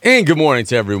And good morning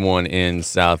to everyone in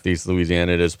Southeast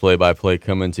Louisiana. It is play-by-play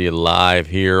coming to you live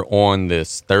here on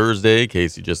this Thursday.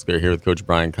 Casey just got here with Coach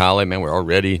Brian Colley. Man, we're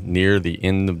already near the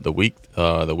end of the week.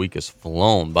 The week has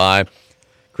flown by.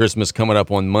 Christmas coming up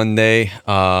on Monday.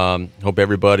 Hope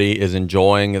everybody is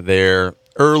enjoying their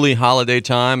early holiday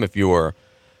time. If you are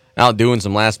out doing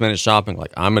some last-minute shopping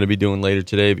like I'm going to be doing later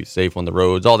today, be safe on the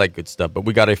roads, all that good stuff. But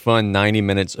we got a fun 90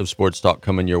 minutes of sports talk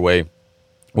coming your way.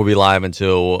 We'll be live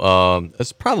until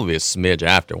it's probably a smidge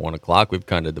after 1 o'clock. We've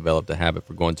kind of developed a habit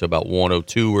for going to about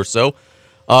 1:02 or so.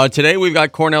 Today we've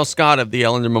got Cornell Scott of the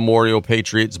Ellender Memorial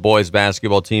Patriots boys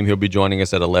basketball team. He'll be joining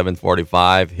us at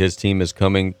 11:45. His team is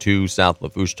coming to South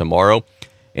Lafourche tomorrow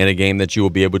in a game that you will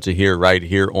be able to hear right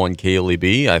here on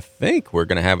KLEB. I think we're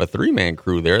going to have a three-man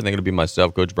crew there. I think it'll be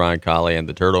myself, Coach Brian Colley, and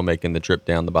the Turtle making the trip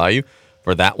down the bayou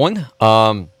for that one.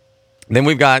 Then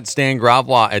we've got Stan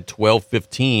Gravois at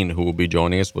 12:15 who will be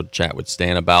joining us. We'll chat with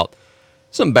Stan about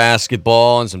some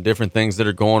basketball and some different things that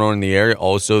are going on in the area.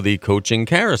 Also, the coaching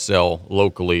carousel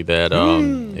locally that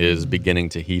is beginning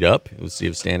to heat up. We'll see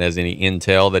if Stan has any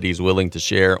intel that he's willing to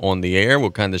share on the air.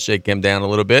 We'll kind of shake him down a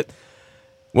little bit.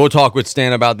 We'll talk with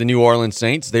Stan about the New Orleans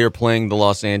Saints. They are playing the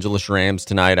Los Angeles Rams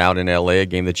tonight out in L.A., a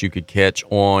game that you could catch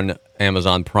on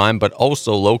Amazon Prime, but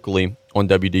also locally on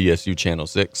WDSU Channel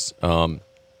 6.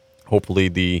 Hopefully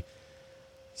the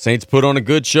Saints put on a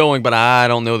good showing, but I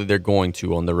don't know that they're going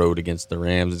to on the road against the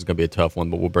Rams. It's going to be a tough one,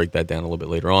 but we'll break that down a little bit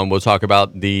later on. We'll talk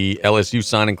about the LSU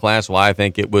signing class, why I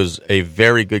think it was a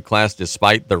very good class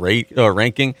despite the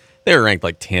ranking. They were ranked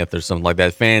like 10th or something like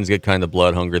that. Fans get kind of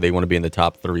blood hungry. They want to be in the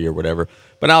top 3 or whatever.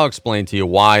 But I'll explain to you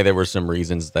why there were some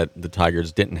reasons that the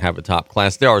Tigers didn't have a top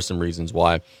class. There are some reasons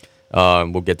why.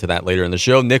 We'll get to that later in the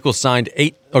show. Nichols signed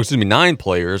 9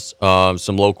 players,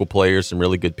 some local players, some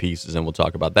really good pieces, and we'll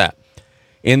talk about that.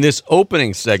 In this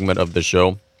opening segment of the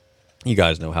show, you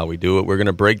guys know how we do it. We're going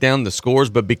to break down the scores,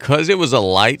 but because it was a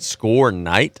light score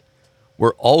night,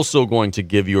 we're also going to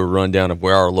give you a rundown of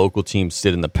where our local teams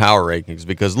sit in the power rankings.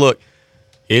 Because, look,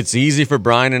 it's easy for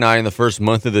Brian and I in the first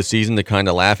month of the season to kind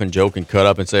of laugh and joke and cut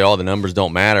up and say, oh, the numbers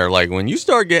don't matter. Like, when you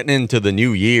start getting into the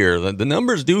new year, the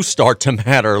numbers do start to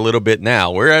matter a little bit now.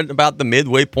 We're at about the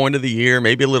midway point of the year,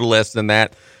 maybe a little less than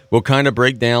that. We'll kind of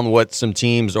break down what some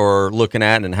teams are looking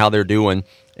at and how they're doing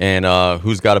and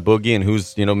who's got a boogie and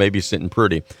who's, maybe sitting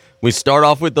pretty. We start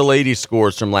off with the ladies'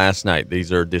 scores from last night.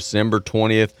 These are December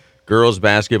 20th, girls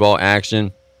basketball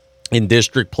action. In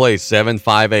district play,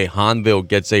 7-5A Hanville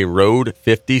gets a road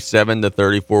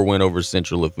 57-34 win over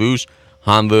Central Lafourche.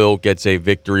 Hanville gets a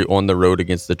victory on the road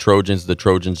against the Trojans. The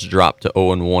Trojans drop to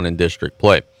 0-1 in district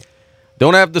play.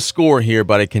 Don't have the score here,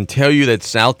 but I can tell you that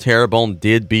South Terrebonne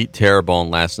did beat Terrebonne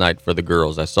last night for the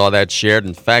girls. I saw that shared.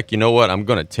 In fact, you know what? I'm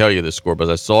going to tell you the score because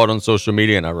I saw it on social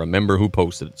media and I remember who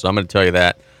posted it. So I'm going to tell you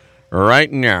that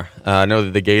right now. I know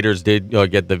that the Gators did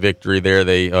get the victory there.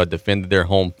 They defended their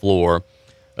home floor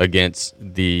against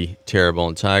the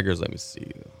Terrebonne Tigers. Let me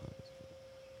see.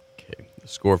 Okay, the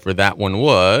score for that one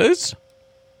was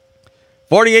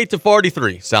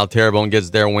 48-43. South Terrebonne gets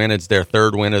their win. It's their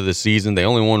third win of the season. They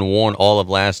only won one all of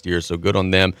last year, so good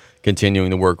on them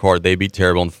continuing to work hard. They beat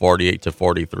Terrebonne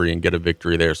 48-43 and get a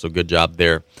victory there, so good job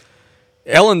there.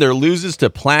 Ellender loses to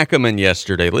Plaquemine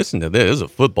yesterday. Listen to this. This is a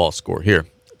football score here.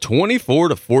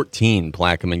 24-14,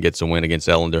 Plaquemine gets a win against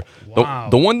Ellender. Wow.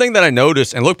 The one thing that I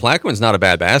noticed, and look, Plaquemine's not a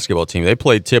bad basketball team. They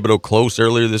played Thibodaux close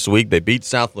earlier this week. They beat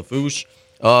South Lafourche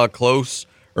close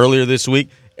earlier this week.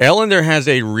 Ellender has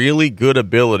a really good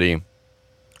ability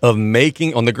of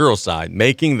making, on the girls' side,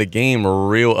 making the game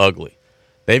real ugly.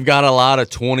 They've got a lot of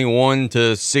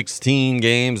 21-16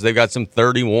 games. They've got some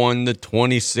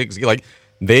 31-26. Like,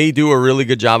 they do a really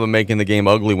good job of making the game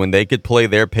ugly. When they could play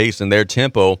their pace and their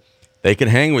tempo, they could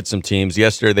hang with some teams.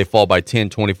 Yesterday, they fall by 10,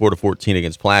 24-14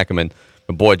 against Plaquemine.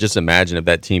 But, boy, just imagine if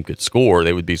that team could score.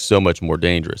 They would be so much more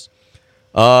dangerous.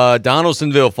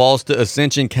 Donaldsonville falls to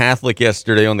Ascension Catholic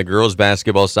yesterday on the girls'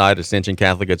 basketball side. Ascension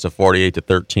Catholic gets a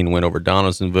 48-13 win over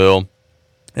Donaldsonville.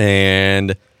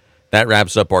 And that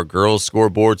wraps up our girls'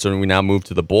 scoreboard. So we now move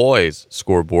to the boys'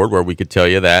 scoreboard, where we could tell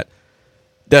you that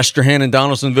Destrehan and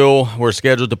Donaldsonville were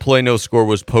scheduled to play. No score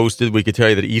was posted. We could tell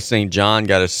you that East St. John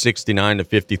got a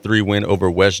 69-53 win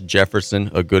over West Jefferson,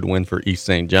 a good win for East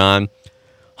St. John.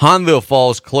 Hanville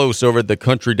falls close over at the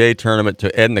Country Day tournament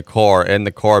to Edna Carr.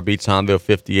 Edna Carr beats Hanville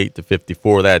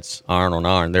 58-54. That's iron on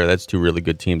iron there. That's two really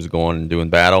good teams going and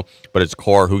doing battle, but it's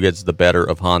Carr who gets the better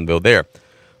of Hanville there.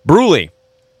 Bruley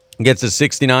gets a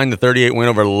 69-38 win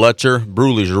over Lutcher.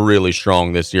 Bruley's really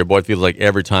strong this year. Boy, it feels like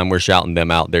every time we're shouting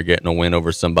them out, they're getting a win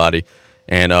over somebody,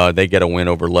 and they get a win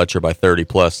over Lutcher by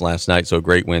 30-plus last night, so a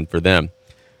great win for them.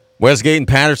 Westgate and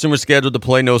Patterson were scheduled to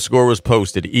play. No score was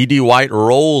posted. E.D. White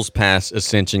rolls past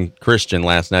Ascension Christian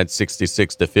last night,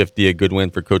 66-50. A good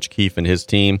win for Coach Keefe and his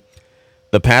team.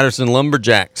 The Patterson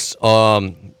Lumberjacks.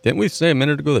 Didn't we say a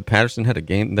minute ago that Patterson had a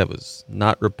game that was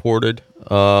not reported?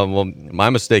 Well, my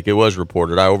mistake. It was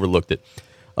reported. I overlooked it.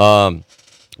 No.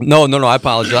 I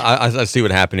apologize. I see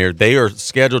what happened here. They are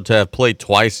scheduled to have played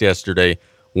twice yesterday.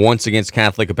 Once against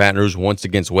Catholic of Baton Rouge, once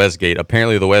against Westgate.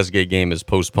 Apparently the Westgate game is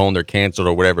postponed or canceled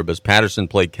or whatever, but Patterson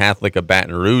played Catholic of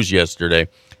Baton Rouge yesterday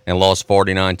and lost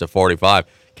 49-45.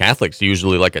 Catholic's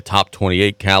usually like a top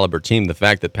 28 caliber team. The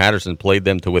fact that Patterson played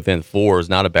them to within 4 is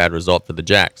not a bad result for the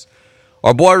Jacks.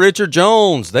 Our boy Richard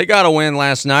Jones, they got a win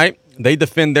last night. They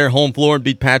defend their home floor and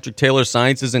beat Patrick Taylor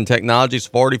Sciences and Technologies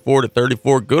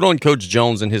 44-34. Good on Coach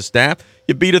Jones and his staff.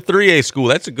 You beat a 3A school.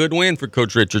 That's a good win for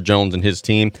Coach Richard Jones and his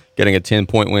team, getting a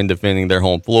 10-point win defending their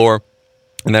home floor.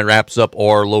 And that wraps up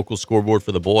our local scoreboard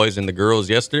for the boys and the girls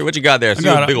yesterday. What you got there? I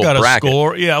got a bracket.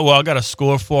 Score. Yeah, well, I got a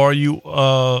score for you.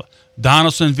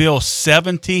 Donaldsonville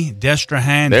 70,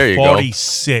 Destrehan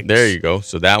 46. There you go.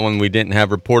 So that one we didn't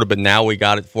have reported, but now we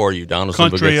got it for you.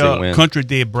 Donaldsonville gets a win. Country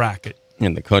Day bracket.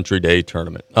 In the Country Day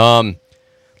tournament.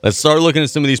 Let's start looking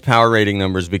at some of these power rating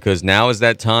numbers because now is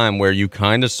that time where you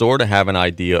kind of sort of have an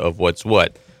idea of what's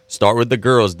what. Start with the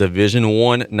girls, Division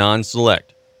I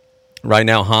non-select. Right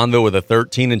now, Honville with a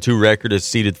 13-2 record is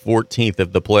seeded 14th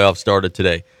if the playoffs started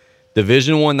today.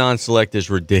 Division I non-select is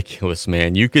ridiculous,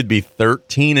 man. You could be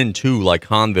 13-2 like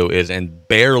Honville is and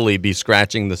barely be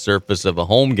scratching the surface of a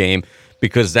home game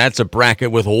because that's a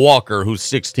bracket with Walker, who's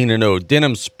 16-0,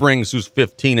 Denham Springs, who's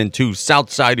 15-2,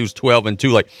 Southside, who's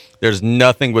 12-2. Like, there's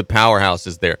nothing but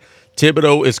powerhouses there.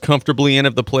 Thibodaux is comfortably in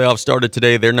if the playoffs started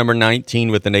today. They're number 19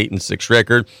 with an 8-6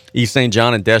 record. East St.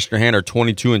 John and Destrehan are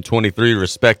 22-23,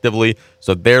 respectively,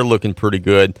 so they're looking pretty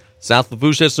good. South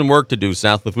Lafourche has some work to do.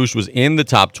 South Lafourche was in the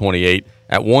top 28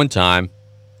 at one time.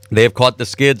 They have caught the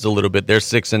skids a little bit. They're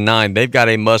 6-9. They've got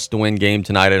a must-win game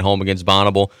tonight at home against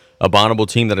Bonneville, a Bonneville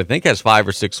team that I think has 5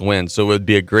 or 6 wins. So it would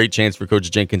be a great chance for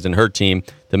Coach Jenkins and her team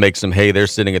to make some hay. They're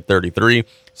sitting at 33.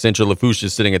 Central Lafourche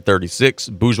is sitting at 36.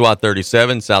 Bourgeois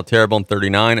 37. South Terrebonne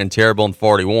 39. And Terrebonne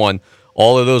 41.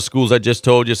 All of those schools I just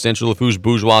told you, Central Lafourche,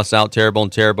 Bourgeois, South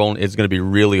Terrebonne, is going to be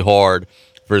really hard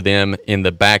for them in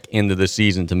the back end of the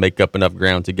season to make up enough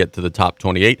ground to get to the top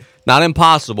 28. Not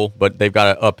impossible, but they've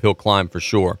got an uphill climb for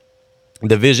sure.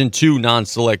 Division II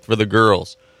non-select for the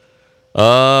girls.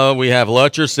 We have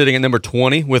Lutcher sitting at number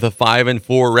 20 with a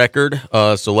 5-4 record.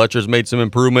 So Lutcher's made some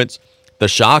improvements. The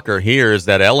shocker here is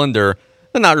that Ellender,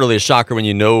 not really a shocker when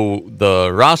you know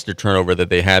the roster turnover that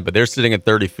they had, but they're sitting at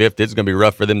 35th. It's going to be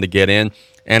rough for them to get in.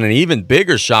 And an even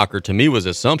bigger shocker to me was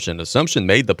Assumption. Assumption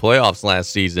made the playoffs last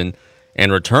season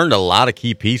and returned a lot of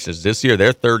key pieces. This year,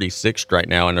 they're 36th right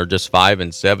now, and they're just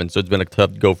 5-7, so it's been a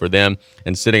tough go for them.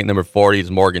 And sitting at number 40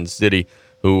 is Morgan City,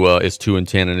 who is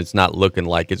 2-10, and it's not looking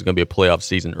like it's going to be a playoff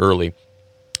season early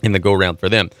in the go-round for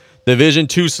them. Division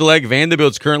II select,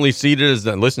 Vanderbilt's currently seated as,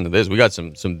 listen to this, we got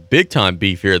some big-time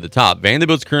beef here at the top.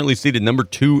 Vanderbilt's currently seated number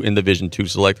 2 in Division II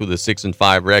select with a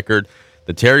 6-5 record.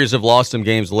 The Terriers have lost some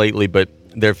games lately, but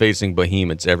they're facing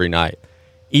behemoths every night.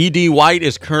 E.D. White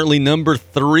is currently number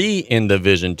 3 in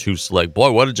Division II select.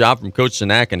 Boy, what a job from Coach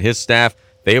Sinak and his staff.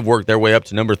 They have worked their way up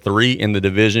to number 3 in the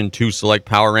Division II select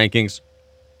power rankings.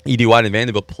 E.D. White and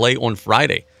Vanderbilt play on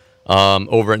Friday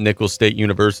over at Nicholls State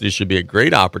University. Should be a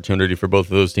great opportunity for both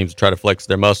of those teams to try to flex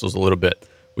their muscles a little bit.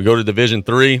 We go to Division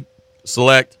III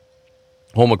select.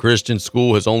 Houma Christian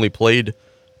School has only played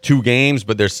 2 games,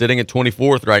 but they're sitting at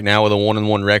 24th right now with a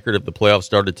 1-1 record. If the playoffs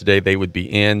started today, they would be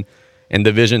in. And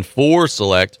Division IV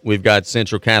select, we've got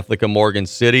Central Catholic of Morgan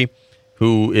City,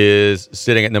 who is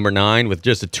sitting at number 9 with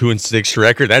just a 2-6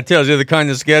 record. That tells you the kind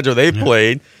of schedule they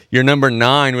played. You're number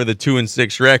 9 with a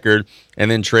 2-6 record, and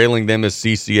then trailing them is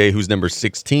CCA, who's number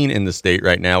 16 in the state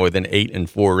right now with an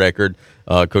 8-4 record.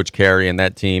 Coach Carey and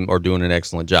that team are doing an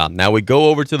excellent job. Now we go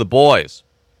over to the boys.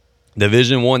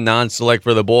 Division I non-select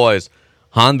for the boys.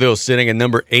 Honville sitting at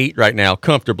number 8 right now,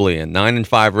 comfortably in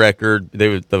 9-5 record.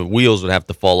 The wheels would have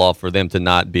to fall off for them to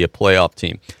not be a playoff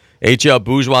team. HL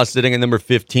Bourgeois sitting at number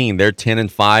 15. They're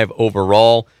 10-5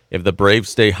 overall. If the Braves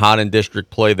stay hot in district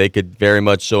play, they could very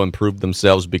much so improve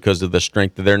themselves because of the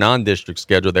strength of their non-district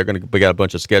schedule. They're going to get a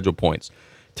bunch of schedule points.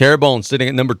 Terrebonne sitting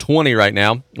at number 20 right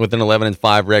now with an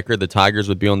 11-5 record. The Tigers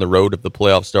would be on the road if the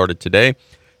playoffs started today.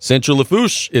 Central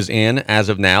Lafourche is in as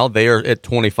of now. They are at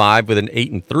 25 with an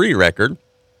 8-3 record.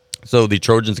 So the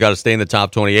Trojans got to stay in the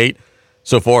top 28.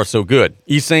 So far, so good.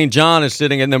 East St. John is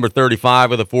sitting at number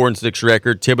 35 with a 4-6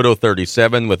 record. Thibodaux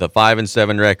 37 with a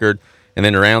 5-7 record. And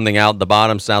then rounding out the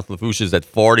bottom, South Lafourche is at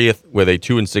 40th with a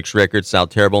 2-6 record. South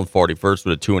Terrebonne 41st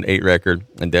with a 2-8 record,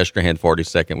 and Destrehan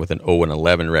 42nd with an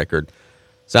 0-11 record.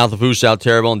 South Lafourche, South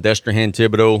Terrebonne, Destrehan,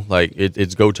 Thibodaux, like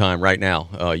it's go time right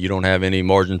now. You don't have any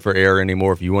margin for error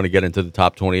anymore. If you want to get into the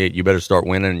top 28, you better start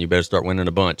winning, and you better start winning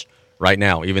a bunch right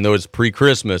now. Even though it's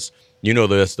pre-Christmas, you know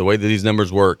this, the way that these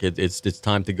numbers work, it's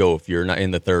time to go if you're not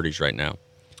in the 30s right now.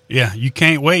 Yeah, you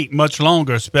can't wait much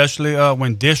longer, especially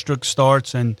when district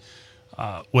starts. And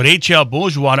with HL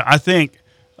Bourgeois, I think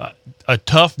a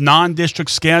tough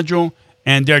non-district schedule,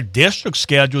 and their district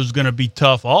schedule is going to be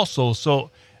tough also. So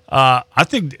I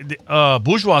think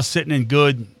Bourgeois is sitting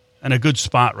in a good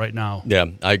spot right now. Yeah,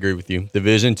 I agree with you.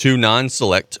 Division II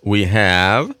non-select, we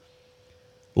have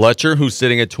Letcher, who's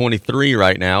sitting at 23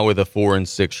 right now with a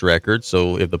 4-6 record.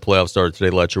 So if the playoffs started today,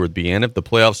 Letcher would be in. If the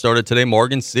playoffs started today,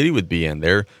 Morgan City would be in.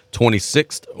 They're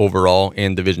 26th overall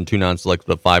in Division II non-select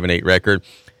with a 5-8 record.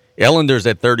 Ellender's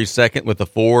at 32nd with a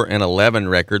 4-11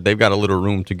 record. They've got a little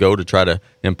room to go to try to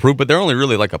improve, but they're only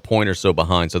really like a point or so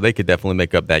behind, so they could definitely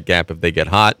make up that gap if they get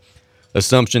hot.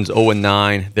 Assumption's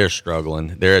 0-9. They're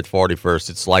struggling. They're at 41st.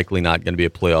 It's likely not going to be a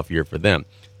playoff year for them.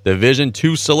 Division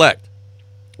II select,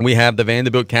 we have the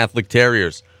Vanderbilt Catholic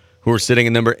Terriers, who are sitting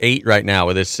at number 8 right now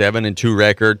with a 7-2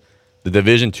 record. The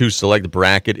Division II select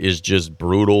bracket is just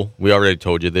brutal. We already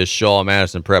told you this. Shaw,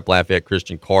 Madison Prep, Lafayette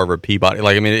Christian, Carver, Peabody.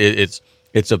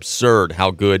 It's absurd how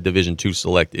good Division II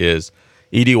select is.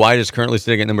 E.D. White is currently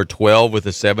sitting at number 12 with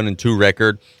a 7-2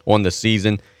 record on the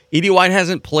season. E.D. White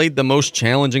hasn't played the most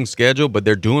challenging schedule, but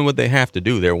they're doing what they have to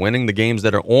do. They're winning the games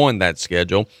that are on that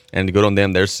schedule, and good on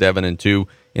them. They're 7-2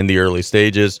 in the early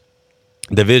stages.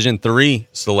 Division III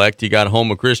select, you got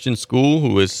Houma Christian School,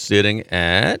 who is sitting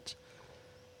at,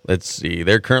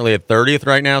 they're currently at 30th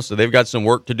right now, so they've got some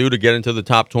work to do to get into the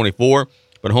top 24.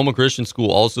 But Houma Christian School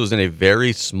also is in a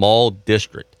very small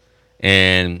district,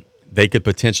 and they could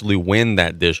potentially win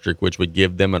that district, which would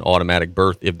give them an automatic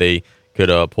berth if they could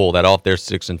pull that off. They're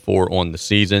 6-4 on the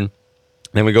season.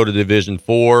 Then we go to Division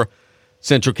IV.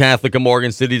 Central Catholic of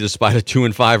Morgan City, despite a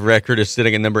 2-5 record, is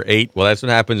sitting at number 8. Well, that's what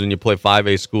happens when you play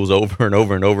 5A schools over and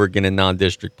over and over again in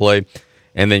non-district play.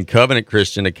 And then Covenant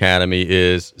Christian Academy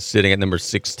is sitting at number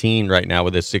 16 right now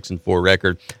with a 6-4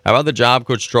 record. How about the job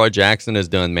Coach Troy Jackson has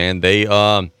done, man?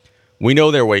 We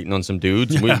know they're waiting on some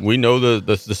dudes. Yeah. We know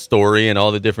the story and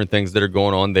all the different things that are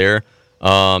going on there.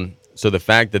 So the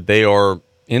fact that they are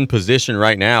in position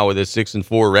right now with a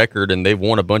 6-4 record and they've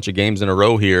won a bunch of games in a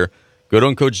row here, good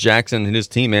on Coach Jackson and his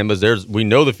team, man. But we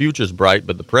know the future's bright,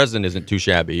 but the present isn't too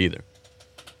shabby either.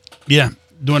 Yeah,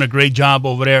 doing a great job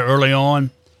over there early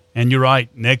on. And you're right,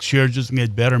 next year just going to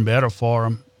get better and better for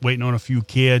him, waiting on a few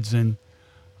kids.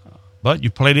 But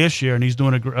you play this year, and he's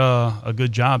doing a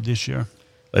good job this year.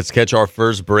 Let's catch our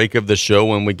first break of the show.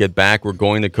 When we get back, we're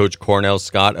going to Coach Cornell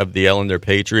Scott of the Ellender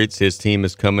Patriots. His team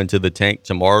is coming to the tank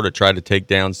tomorrow to try to take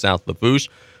down South Lafourche.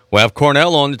 We'll have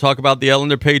Cornell on to talk about the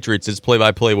Ellender Patriots. It's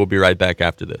play-by-play. We'll be right back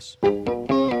after this.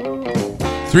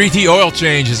 3T Oil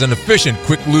Change is an efficient,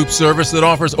 quick lube service that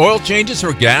offers oil changes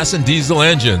for gas and diesel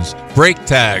engines, brake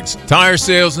tags, tire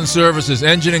sales and services,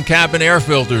 engine and cabin air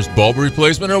filters, bulb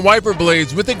replacement, and wiper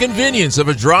blades with the convenience of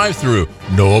a drive-thru.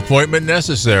 No appointment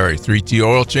necessary. 3T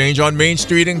Oil Change on Main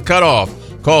Street in Cutoff.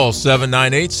 Call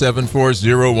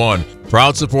 798-7401.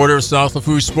 Proud supporter of South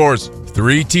Lafourche sports.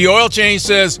 3T Oil Change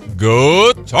says,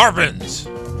 go Tarpons!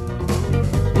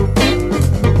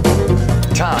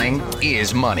 Time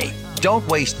is money. Don't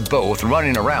waste both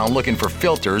running around looking for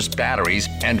filters, batteries,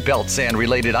 and belt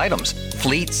sand-related items.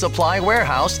 Fleet Supply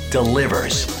Warehouse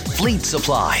delivers. Fleet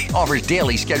Supply offers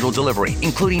daily scheduled delivery,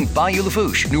 including Bayou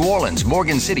Lafourche, New Orleans,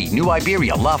 Morgan City, New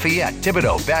Iberia, Lafayette,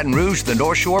 Thibodaux, Baton Rouge, the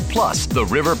North Shore, plus the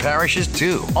river parishes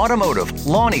too. Automotive,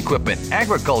 lawn equipment,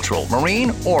 agricultural,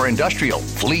 marine, or industrial.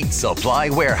 Fleet Supply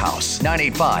Warehouse,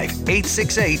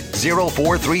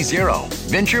 985-868-0430.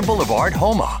 Venture Boulevard,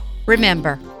 Houma.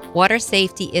 Remember, water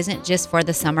safety isn't just for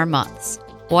the summer months.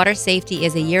 Water safety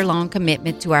is a year-long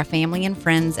commitment to our family and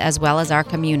friends as well as our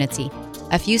community.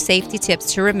 A few safety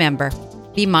tips to remember.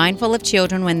 Be mindful of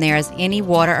children when there is any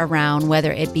water around,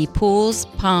 whether it be pools,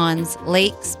 ponds,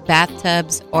 lakes,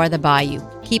 bathtubs, or the bayou.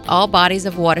 Keep all bodies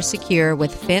of water secure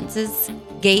with fences,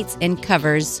 gates, and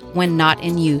covers when not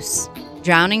in use.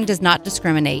 Drowning does not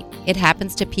discriminate. It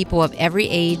happens to people of every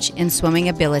age and swimming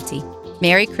ability.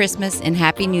 Merry Christmas and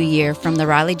Happy New Year from the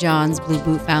Riley Johns Blue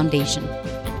Boot Foundation.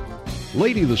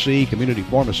 Lady of the Sea Community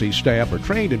Pharmacy staff are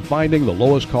trained in finding the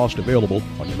lowest cost available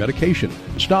on your medication.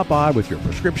 Stop by with your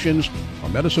prescriptions or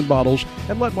medicine bottles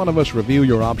and let one of us review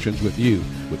your options with you.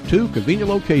 With 2 convenient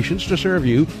locations to serve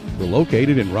you, we're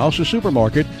located in Rouse's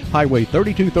Supermarket, Highway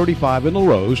 3235 in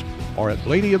Larose, or at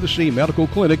Lady of the Sea Medical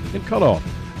Clinic in Cutoff.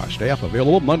 Our staff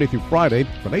available Monday through Friday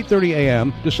from 8:30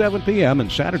 a.m. to 7 p.m.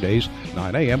 and Saturdays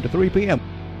 9 a.m. to 3 p.m.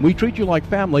 We treat you like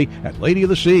family at Lady of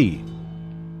the Sea.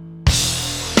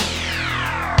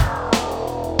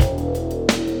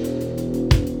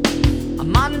 A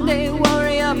Monday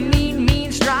warrior,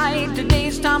 mean strike.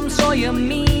 Today's Tom Sawyer,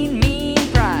 mean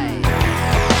pride.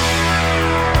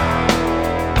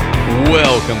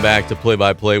 Welcome back to Play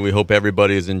by Play. We hope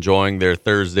everybody is enjoying their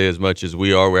Thursday as much as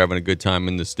we are. We're having a good time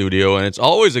in the studio, and it's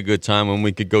always a good time when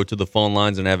we could go to the phone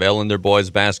lines and have Ellender boys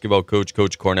basketball coach,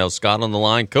 Coach Cornell Scott, on the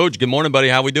line. Coach, good morning, buddy.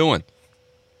 How we doing?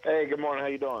 Hey, good morning. How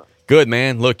you doing? Good,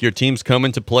 man. Look, your team's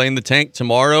coming to play in the tank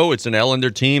tomorrow. It's an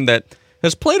Ellender team that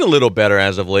has played a little better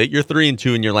as of late. You're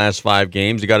 3-2 in your last 5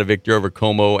 games. You got a victory over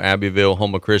Como, Abbeville,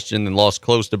 Houma Christian, and lost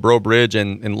close to Breaux Bridge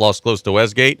and lost close to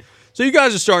Westgate. So you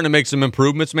guys are starting to make some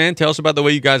improvements, man. Tell us about the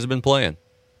way you guys have been playing.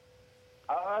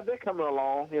 They're coming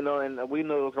along, and we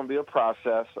knew it was going to be a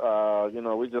process.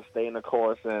 We just stay in the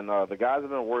course, and the guys have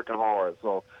been working hard.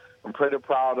 So I'm pretty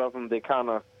proud of them. They kind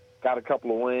of got a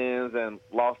couple of wins and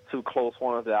lost 2 close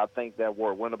ones that I think that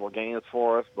were winnable games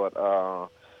for us. But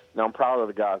I'm proud of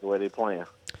the guys, the way they're playing.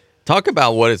 Talk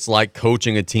about what it's like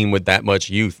coaching a team with that much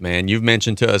youth, man. You've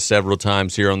mentioned to us several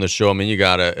times here on the show, I mean, you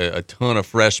got a ton of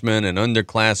freshmen and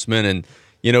underclassmen, and,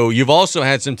 you've also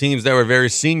had some teams that were very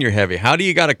senior heavy. How do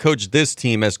you got to coach this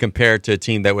team as compared to a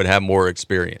team that would have more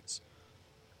experience?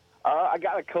 I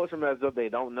got to coach them as if they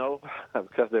don't know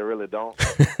because they really don't.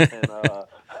 And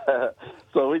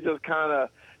so we just kind of,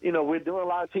 we're doing a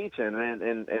lot of teaching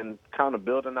and kind of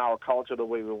building our culture the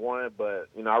way we want it. But,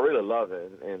 I really love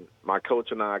it. And my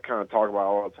coach and I kind of talk about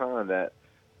all the time that,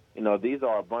 these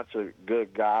are a bunch of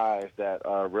good guys that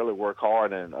really work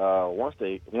hard. And once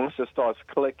it starts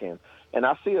clicking, and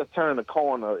I see us turn the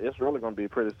corner, it's really going to be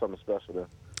pretty something special there.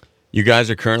 You guys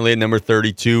are currently at number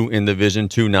 32 in Division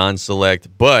II non-select,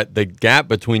 but the gap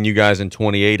between you guys and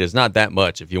 28 is not that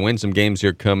much. If you win some games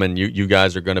here coming, you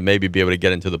guys are going to maybe be able to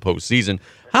get into the postseason.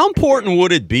 How important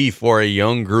would it be for a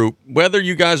young group, whether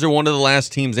you guys are one of the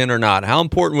last teams in or not, how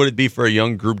important would it be for a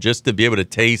young group just to be able to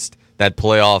taste that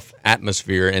playoff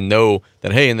atmosphere and know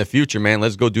that, hey, in the future, man,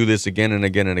 let's go do this again and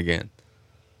again and again?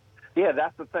 Yeah,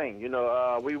 that's the thing.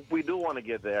 We do want to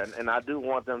get there, and I do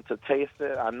want them to taste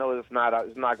it. I know it's not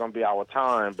going to be our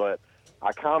time, but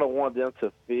I kind of want them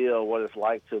to feel what it's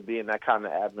like to be in that kind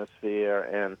of atmosphere,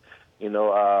 and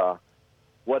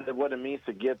what it means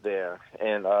to get there.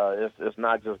 And it's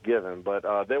not just given, but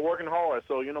they're working hard.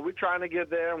 So we're trying to get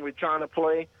there, and we're trying to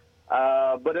play.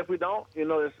 But if we don't,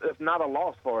 it's not a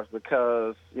loss for us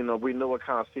because we knew what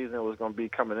kind of season it was going to be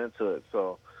coming into it.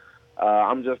 So.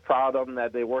 I'm just proud of them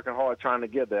that they're working hard trying to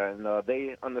get there, and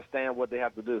they understand what they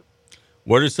have to do.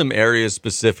 What are some areas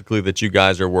specifically that you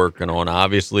guys are working on?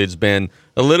 Obviously, it's been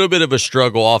a little bit of a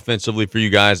struggle offensively for you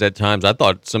guys at times. I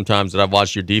thought sometimes that I've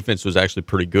watched your defense was actually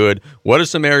pretty good. What are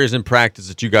some areas in practice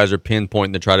that you guys are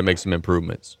pinpointing to try to make some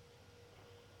improvements?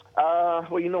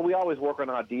 We always work on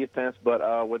our defense,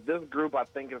 but with this group, I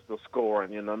think it's the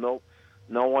scoring.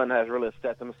 No one has really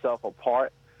set themselves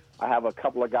apart. I have a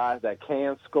couple of guys that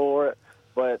can score it,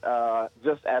 but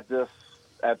just at this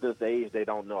age, they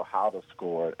don't know how to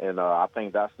score it. And I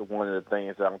think that's one of the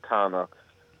things that I'm kind of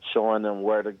showing them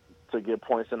where to get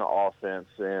points in the offense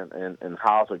and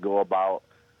how to go about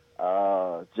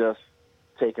just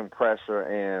taking pressure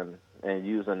and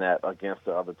using that against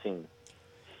the other team.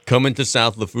 Coming to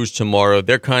South Lafourche tomorrow,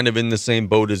 they're kind of in the same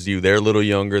boat as you. They're a little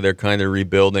younger. They're kind of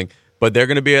rebuilding. But they're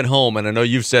going to be at home, and I know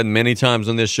you've said many times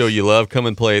on this show you love come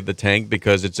and play at the Tank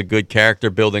because it's a good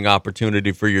character-building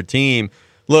opportunity for your team.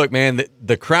 Look, man,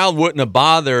 the crowd wouldn't have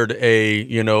bothered some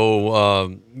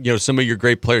of your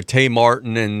great players, Tay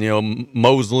Martin and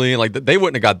Mosley, they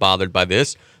wouldn't have got bothered by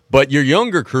this. But your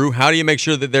younger crew, how do you make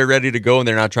sure that they're ready to go and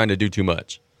they're not trying to do too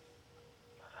much?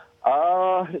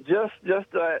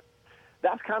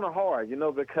 That's kind of hard,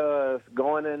 because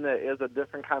going in there is a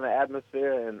different kind of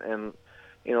atmosphere and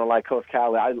like Coach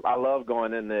Cowley, I love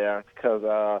going in there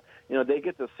because, they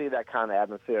get to see that kind of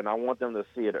atmosphere, and I want them to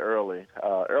see it early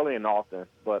and often.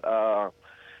 But,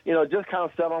 just kind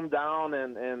of settle them down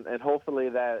and hopefully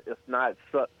that it's not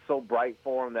so bright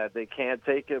for them that they can't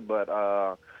take it. But,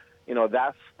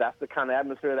 that's the kind of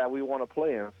atmosphere that we want to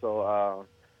play in. So,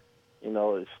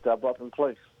 step up and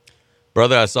play.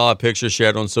 Brother, I saw a picture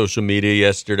shared on social media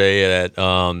yesterday that,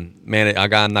 I'm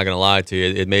not going to lie to you,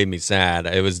 it made me sad.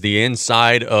 It was the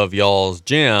inside of y'all's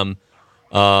gym.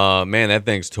 That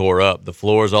thing's tore up. The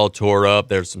floor's all tore up.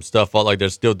 There's some stuff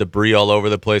there's still debris all over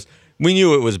the place. We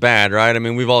knew it was bad, right? I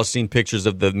mean, we've all seen pictures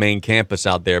of the main campus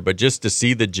out there, but just to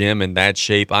see the gym in that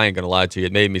shape, I ain't going to lie to you,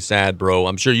 it made me sad, bro.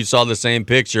 I'm sure you saw the same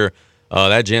picture.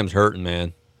 That gym's hurting,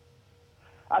 man.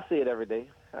 I see it every day.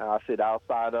 I sit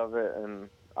outside of it, and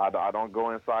I don't go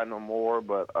inside no more,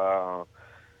 but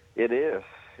it is.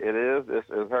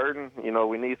 It's hurting. You know,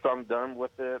 we need something done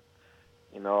with it.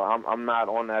 You know, I'm not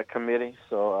on that committee,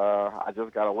 so I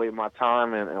just got to wait my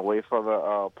time and wait for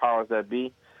the powers that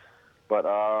be. But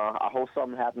I hope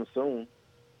something happens soon.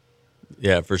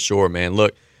 Yeah, for sure, man.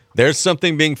 Look, there's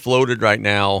something being floated right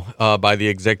now by the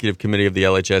executive committee of the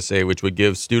LHSA, which would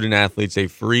give student athletes a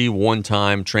free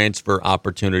one-time transfer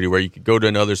opportunity where you could go to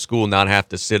another school, not have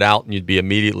to sit out, and you'd be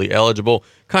immediately eligible,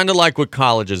 kind of like what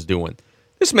college is doing.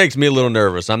 This makes me a little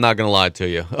nervous. I'm not going to lie to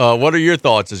you. What are your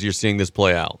thoughts as you're seeing this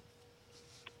play out?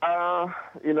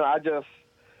 You know,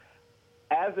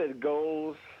 as it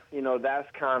goes, you know, that's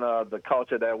kind of the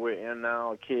culture that we're in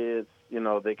now. Kids, you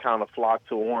know, they kind of flock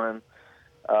to one,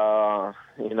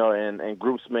 you know, and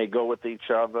groups may go with each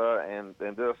other, and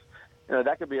just, you know,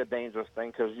 that could be a dangerous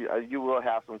thing because you will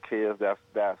have some kids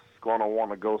that's going to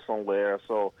want to go somewhere.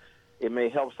 So it may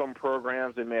help some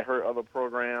programs, it may hurt other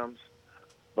programs,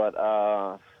 but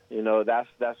you know, that's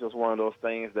just one of those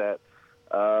things that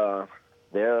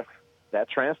that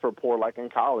transfer portal, like in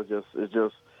college,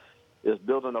 is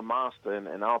building a monster, and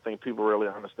I don't think people really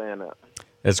understand that.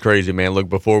 That's crazy, man. Look,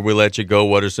 before we let you go,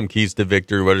 what are some keys to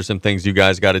victory? What are some things you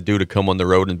guys got to do to come on the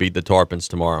road and beat the Tarpons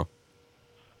tomorrow?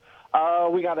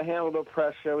 We got to handle the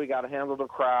pressure. We got to handle the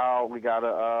crowd. We got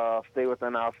to stay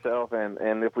within ourselves,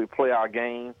 and if we play our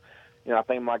game, you know, I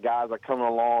think my guys are coming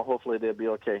along. Hopefully they'll be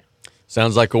okay.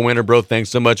 Sounds like a winner, bro. Thanks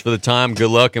so much for the time. Good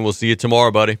luck, and we'll see you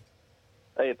tomorrow, buddy.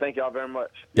 Hey, thank y'all very much.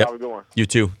 Yep. How we going? You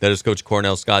too. That is Coach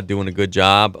Cornell Scott doing a good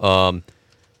job.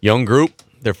 Young group.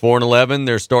 They're 4-11.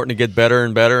 They're starting to get better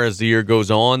and better as the year goes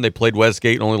on. They played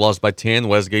Westgate and only lost by 10.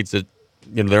 Westgate's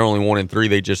they're only 1-3.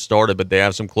 They just started, but they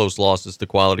have some close losses to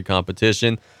quality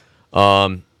competition.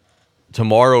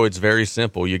 Tomorrow it's very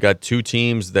simple. You got two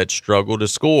teams that struggle to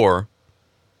score.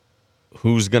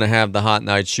 Who's going to have the hot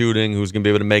night shooting? Who's going to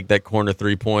be able to make that corner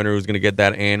three-pointer? Who's going to get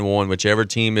that and one? Whichever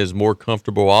team is more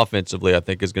comfortable offensively, I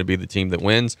think is going to be the team that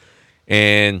wins.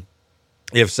 And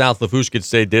if South Lafourche could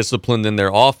stay disciplined in their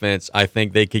offense, I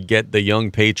think they could get the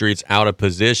young Patriots out of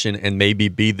position and maybe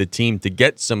be the team to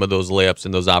get some of those layups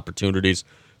and those opportunities.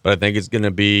 But I think it's going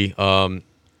to be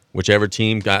whichever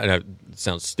team it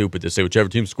sounds stupid to say whichever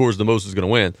team scores the most is going to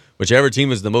win. Whichever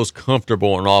team is the most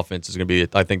comfortable on offense is going to be,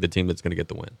 I think, the team that's going to get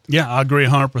the win. Yeah, I agree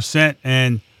 100%.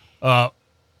 And I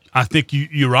think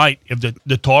you're right. If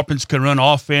the Tarpons can run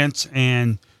offense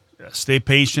and stay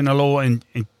patient a little and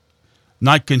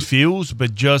not confused,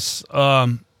 but just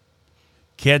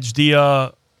catch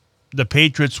the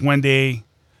Patriots when they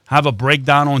have a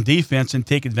breakdown on defense and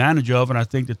take advantage of it. I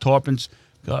think the Tarpons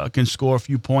can score a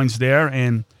few points there,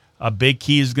 and a big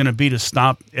key is going to be to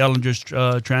stop Ellender's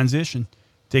transition.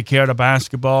 Take care of the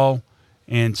basketball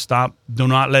and do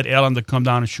not let Ellender come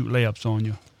down and shoot layups on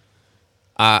you.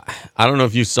 I don't know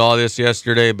if you saw this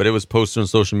yesterday, but it was posted on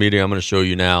social media. I'm going to show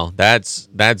you now. That's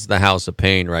the house of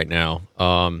pain right now.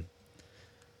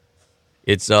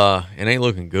 It ain't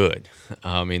looking good.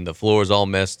 I mean, the floor is all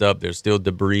messed up. There's still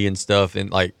debris and stuff,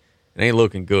 and it ain't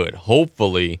looking good.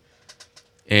 Hopefully,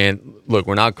 and look,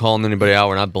 we're not calling anybody out.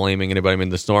 We're not blaming anybody. I mean,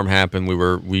 the storm happened.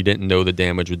 We didn't know the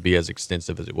damage would be as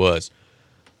extensive as it was,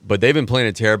 but they've been playing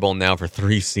at Terrebonne now for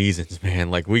 3 seasons, man.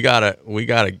 We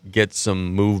gotta get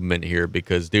some movement here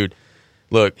because, dude.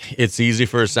 Look, it's easy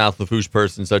for a South Lafourche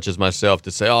person such as myself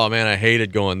to say, oh, man, I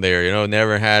hated going there.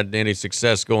 Never had any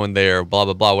success going there, blah,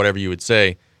 blah, blah, whatever you would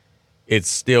say. It's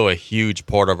still a huge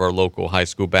part of our local high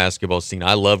school basketball scene.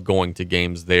 I love going to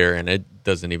games there, and it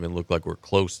doesn't even look like we're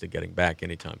close to getting back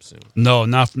anytime soon. No,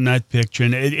 not from that picture.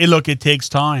 And it takes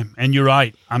time, and you're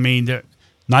right. I mean, they're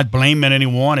not blaming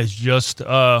anyone. It's just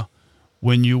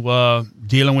when you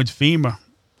dealing with FEMA,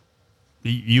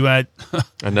 you had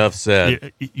enough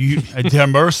said. You at their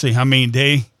mercy. I mean,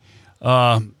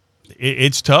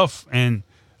 it's tough, and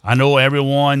I know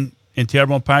everyone in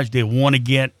Terrebonne Parish, they want to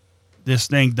get this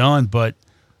thing done, but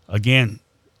again,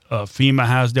 FEMA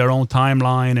has their own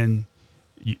timeline, and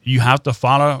you have to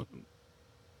follow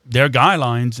their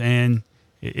guidelines, and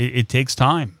it takes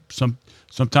time.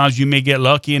 Sometimes you may get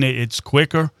lucky, and it's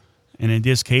quicker, and in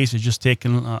this case, it's just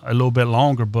taking a little bit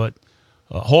longer. But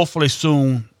hopefully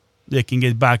soon they can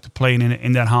get back to playing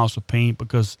in that house of pain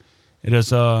because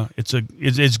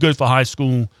it's good for high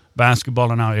school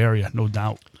basketball in our area, no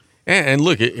doubt. And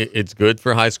look, it's good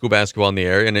for high school basketball in the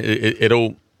area, and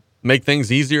it'll make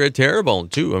things easier at Terrebonne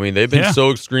too. I mean, they've been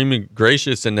so extremely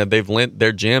gracious, and that they've lent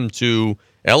their gym to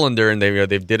Ellender, and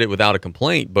they did it without a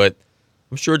complaint. But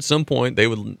I'm sure at some point they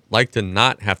would like to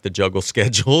not have to juggle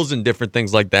schedules and different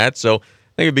things like that. So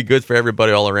I think it'd be good for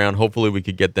everybody all around. Hopefully we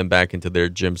could get them back into their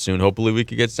gym soon. Hopefully we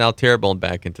could get South Terrebonne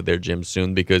back into their gym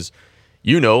soon, because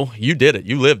you did it.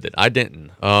 You lived it. I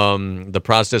didn't. The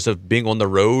process of being on the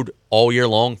road all year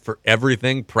long for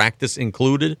everything, practice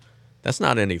included, that's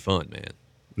not any fun, man.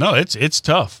 No, it's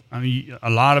tough. I mean, a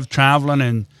lot of traveling,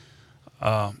 and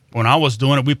when I was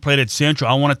doing it, we played at Central.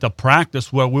 I wanted to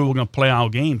practice where we were going to play our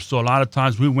games. So a lot of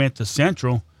times we went to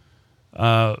Central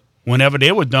whenever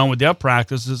they were done with their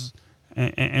practices,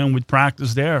 and we'd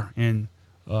practice there. And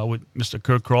with Mr.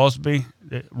 Kirk Crosby,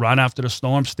 right after the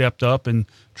storm, stepped up and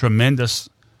tremendous.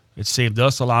 It saved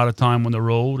us a lot of time on the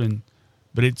road,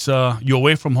 but it's you're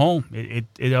away from home.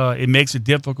 It makes it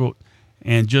difficult,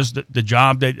 and just the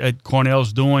job that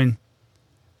Cornell's doing,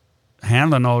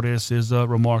 handling all this, is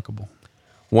remarkable.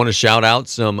 Want to shout out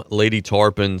some Lady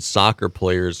Tarpon soccer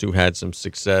players who had some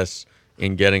success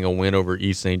in getting a win over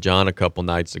East St. John a couple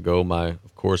nights ago. My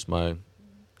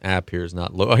app here is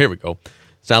not low. Oh, here we go.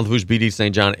 South Lafourche beat East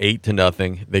St. John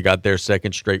 8-0. They got their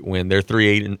second straight win. They're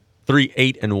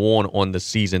 3-8-1 on the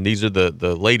season. These are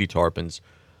the Lady Tarpons.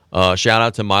 Shout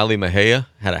out to Miley Mejia,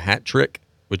 had a hat trick,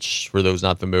 which for those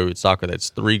not familiar with soccer, that's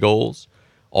 3 goals.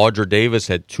 Audra Davis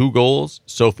had 2 goals.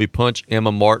 Sophie Punch,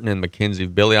 Emma Martin, and Mackenzie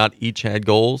Billiot each had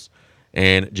goals.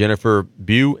 And Jennifer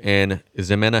Bew and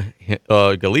Ximena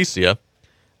Galicia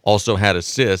also had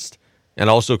assists. And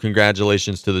also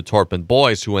congratulations to the Tarpon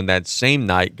boys, who in that same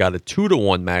night got a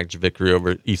 2-1 match victory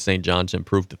over East St. John to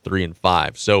improve to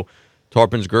 3-5. So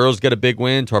Tarpon's girls get a big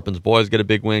win. Tarpon's boys get a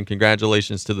big win.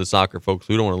 Congratulations to the soccer folks.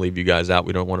 We don't want to leave you guys out.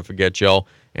 We don't want to forget y'all.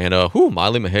 And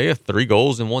Miley Mejia, 3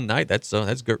 goals in one night. That's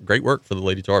great work for the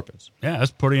Lady Tarpons. Yeah,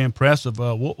 that's pretty impressive.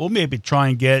 We'll maybe try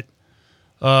and get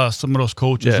some of those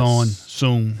coaches on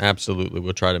soon. Absolutely,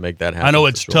 we'll try to make that happen. I know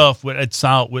it's tough at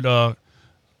South with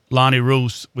Lonnie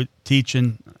Roos with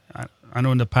teaching. I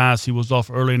know in the past he was off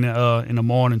early in the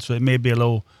morning, so it may be a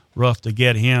little rough to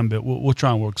get him, but we'll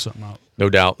try and work something out. No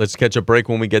doubt. Let's catch a break.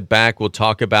 When we get back, we'll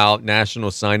talk about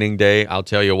National Signing Day. I'll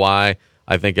tell you why.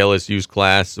 I think LSU's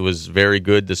class was very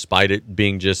good despite it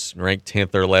being just ranked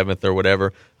 10th or 11th or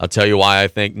whatever. I'll tell you why I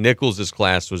think Nichols'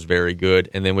 class was very good.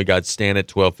 And then we got Stan at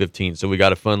 12:15. So we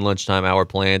got a fun lunchtime hour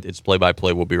planned. It's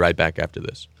play-by-play. We'll be right back after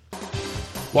this.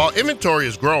 While inventory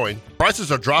is growing,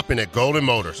 prices are dropping at Golden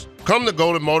Motors. Come to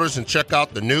Golden Motors and check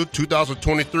out the new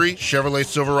 2023 Chevrolet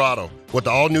Silverado with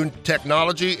the all-new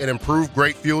technology and improved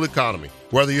great fuel economy.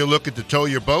 Whether you're looking to tow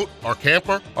your boat or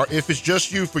camper, or if it's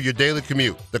just you for your daily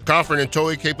commute, the comfort and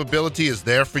towing capability is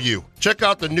there for you. Check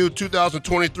out the new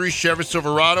 2023 Chevy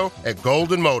Silverado at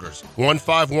Golden Motors,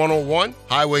 15101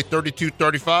 Highway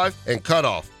 3235 and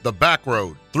Cutoff, the back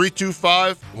road,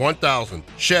 325-1000.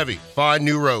 Chevy, find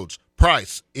new roads.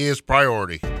 Price is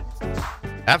priority.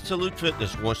 Absolute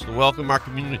Fitness wants to welcome our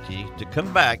community to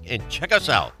come back and check us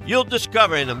out. You'll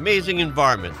discover an amazing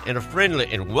environment and a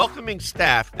friendly and welcoming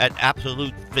staff at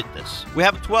Absolute Fitness. We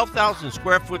have a 12,000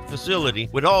 square foot facility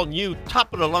with all new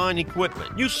top-of-the-line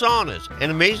equipment, new saunas, an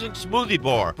amazing smoothie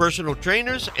bar, personal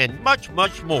trainers, and much,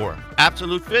 much more.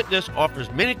 Absolute Fitness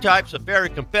offers many types of very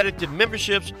competitive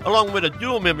memberships, along with a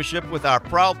dual membership with our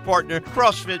proud partner,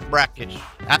 CrossFit Brackish.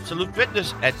 Absolute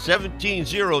Fitness at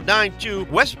 17092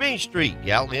 West Main Street,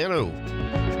 Galliano.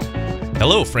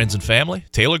 Hello, friends and family.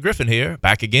 Taylor Griffin here,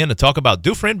 back again to talk about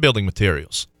Dufresne Building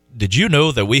Materials. Did you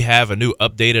know that we have a new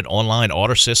updated online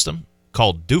order system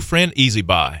called Dufresne Easy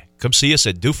Buy? Come see us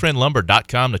at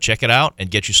DufresneLumber.com to check it out and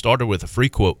get you started with a free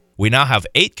quote. We now have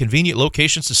 8 convenient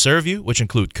locations to serve you, which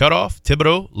include Cutoff,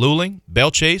 Thibodaux, Luling,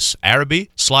 Bellchase,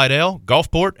 Araby, Slidell,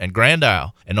 Gulfport, and Grand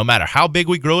Isle. And no matter how big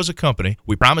we grow as a company,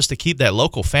 we promise to keep that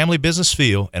local family business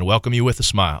feel and welcome you with a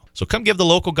smile. So come give the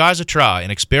local guys a try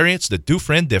and experience the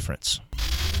Dufresne difference.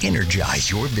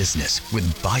 Energize your business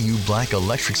with Bayou Black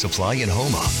Electric Supply in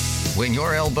Houma. When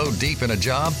you're elbow deep in a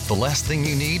job, the last thing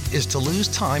you need is to lose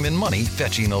time and money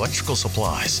fetching electrical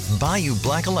supplies. Bayou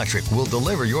Black Electric will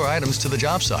deliver your items to the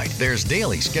job site. There's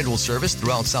daily scheduled service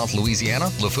throughout South Louisiana,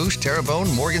 Lafourche,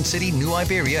 Terrebonne, Morgan City, New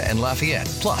Iberia, and Lafayette,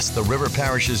 plus the river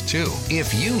parishes too.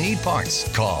 If you need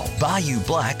parts, call Bayou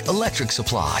Black Electric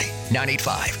Supply,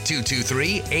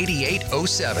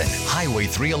 985-223-8807, Highway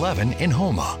 311 in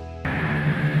Houma.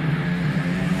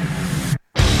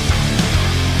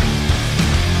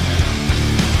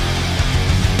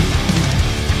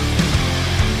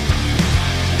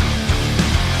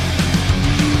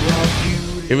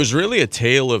 It was really a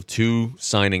tale of 2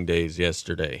 signing days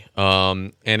yesterday.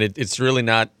 And it's really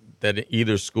not that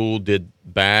either school did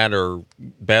bad or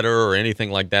better or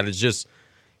anything like that. It's just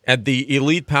at the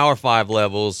elite Power 5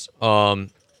 levels,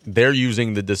 they're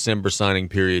using the December signing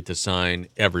period to sign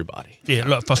everybody. Yeah,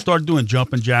 look, if I start doing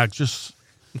jumping jacks, just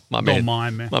don't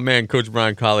mind, man. My man, Coach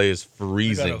Brian Colley, is I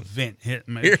freezing. got a vent hit,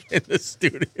 man. Here in the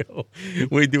studio.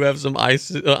 We do have some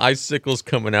icicles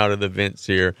coming out of the vents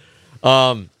here.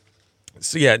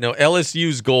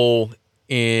 LSU's goal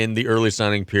in the early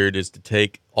signing period is to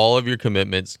take all of your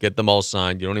commitments, get them all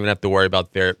signed. You don't even have to worry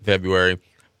about February.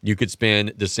 You could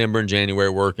spend December and January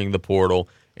working the portal.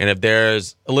 And if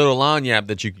there's a little lanyap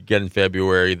that you could get in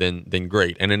February, then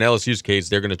great. And in LSU's case,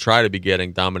 they're going to try to be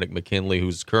getting Dominic McKinley,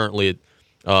 who's currently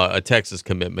a Texas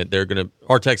commitment.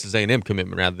 Or Texas A&M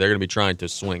commitment, rather. They're going to be trying to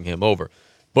swing him over.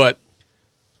 But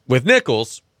with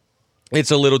Nichols,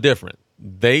 it's a little different.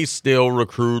 They still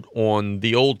recruit on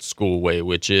the old school way,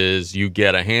 which is you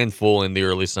get a handful in the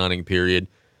early signing period.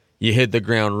 You hit the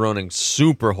ground running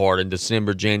super hard in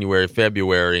December, January,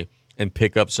 February, and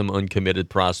pick up some uncommitted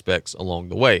prospects along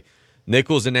the way.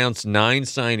 Nichols announced 9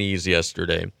 signees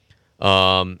yesterday,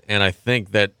 and I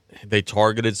think that they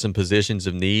targeted some positions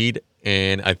of need,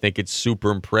 and I think it's super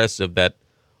impressive that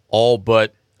all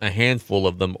but a handful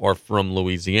of them are from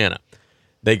Louisiana.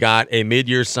 They got a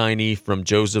mid-year signee from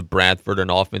Joseph Bradford, an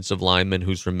offensive lineman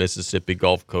who's from Mississippi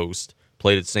Gulf Coast,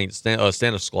 played at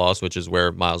Stanislaus, which is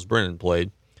where Miles Brennan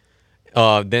played.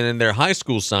 Then in their high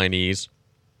school signees,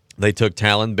 they took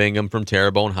Talon Bingham from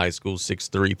Terrebonne High School,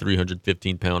 6'3",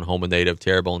 315-pound Houma native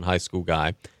Terrebonne High School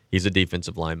guy. He's a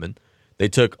defensive lineman. They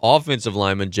took offensive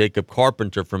lineman Jacob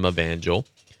Carpenter from Evangel.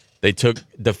 They took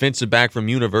defensive back from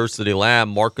University Lab,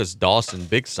 Marcus Dawson,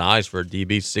 big size for a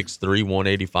DB, 6'3",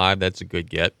 185. That's a good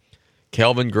get.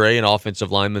 Kelvin Gray, an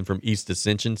offensive lineman from East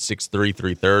Ascension, 6'3",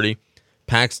 330.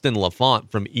 Paxton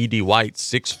LaFont from E.D. White,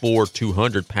 6'4",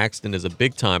 200. Paxton is a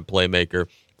big-time playmaker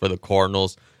for the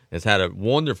Cardinals. Has had a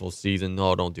wonderful season.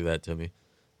 No, don't do that to me.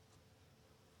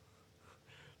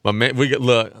 My man,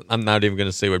 look. I'm not even going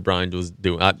to say what Brian was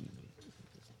doing. I'm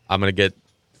going to get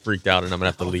freaked out, and I'm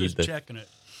going to have to leave. Checking it.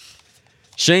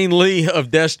 Shane Lee of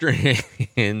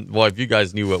Destrehan. Well, if you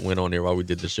guys knew what went on here while we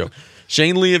did the show.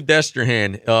 Shane Lee of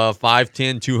Destrehan,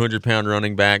 5'10", 200-pound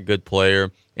running back, good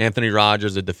player. Anthony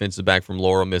Rogers, a defensive back from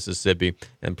Laurel, Mississippi.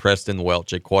 And Preston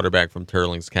Welch, a quarterback from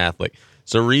Turlings Catholic.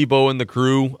 So Rebo and the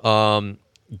crew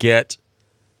get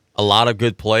a lot of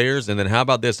good players. And then how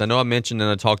about this? I know I mentioned and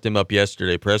I talked him up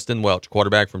yesterday. Preston Welch,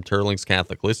 quarterback from Turlings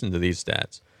Catholic. Listen to these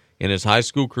stats. In his high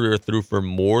school career, threw for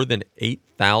more than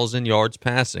 8,000 yards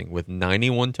passing with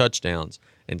 91 touchdowns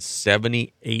and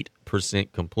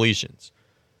 78% completions.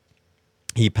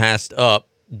 He passed up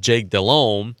Jake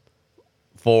Delhomme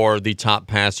for the top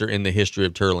passer in the history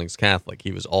of Turlings Catholic.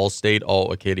 He was All-State,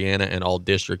 All-Acadiana, and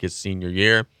All-District his senior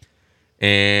year.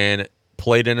 And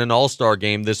played in an all-star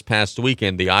game this past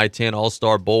weekend, the I-10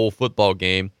 All-Star Bowl football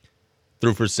game,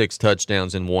 threw for 6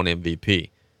 touchdowns and 1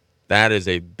 MVP. That is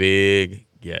a big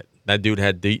get. That dude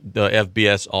had the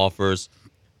FBS offers.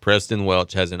 Preston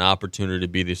Welch has an opportunity to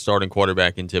be the starting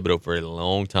quarterback in Thibodeau for a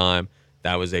long time.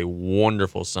 That was a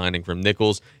wonderful signing from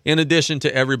Nichols, in addition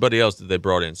to everybody else that they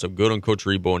brought in. So good on Coach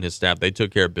Rebo and his staff. They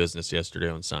took care of business yesterday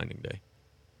on signing day.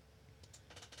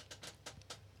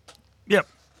 Yep.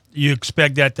 You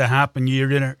expect that to happen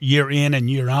year in and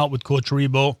year out with Coach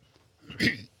Rebo.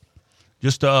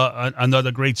 Just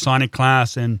another great signing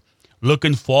class, and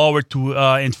looking forward to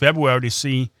in February to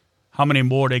see how many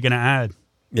more they're going to add.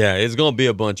 Yeah, it's going to be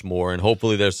a bunch more, and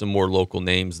hopefully there's some more local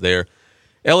names there.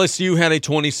 LSU had a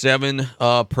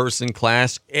 27-person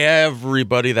class.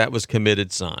 Everybody that was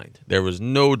committed signed. There was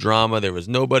no drama. There was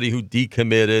nobody who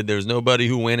decommitted. There was nobody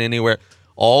who went anywhere.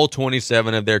 All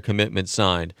 27 of their commitments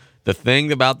signed. The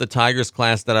thing about the Tigers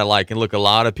class that I like, and look, a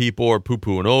lot of people are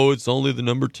poo-pooing, oh, it's only the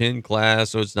number 10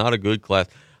 class, so it's not a good class.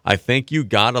 I think you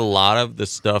got a lot of the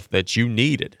stuff that you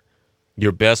needed.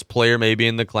 Your best player maybe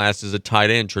in the class is a tight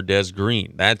end, Trudez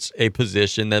Green. That's a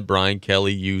position that Brian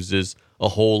Kelly uses a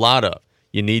whole lot of.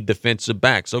 You need defensive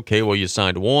backs. Okay, well, you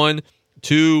signed 1,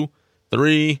 2,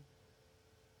 3,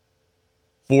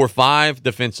 4, 5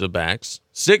 defensive backs,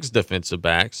 6 defensive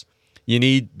backs. You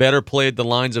need better play at the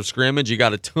lines of scrimmage. You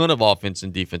got a ton of offense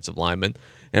and defensive linemen.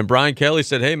 And Brian Kelly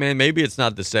said, hey, man, maybe it's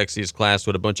not the sexiest class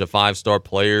with a bunch of 5-star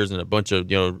players and a bunch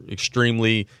of,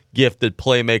 extremely gifted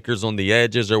playmakers on the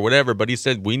edges or whatever. But he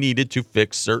said we needed to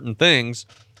fix certain things,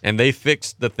 and they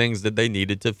fixed the things that they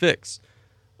needed to fix,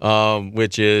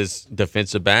 which is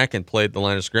defensive back and play at the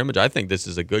line of scrimmage. I think this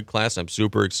is a good class. I'm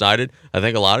super excited. I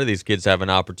think a lot of these kids have an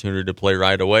opportunity to play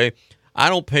right away. I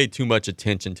don't pay too much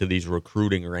attention to these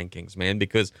recruiting rankings, man,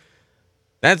 because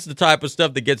that's the type of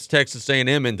stuff that gets Texas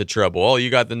A&M into trouble. Oh, you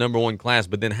got the number 1 class,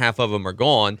 but then half of them are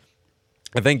gone.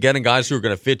 I think getting guys who are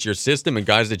going to fit your system and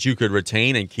guys that you could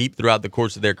retain and keep throughout the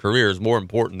course of their career is more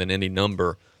important than any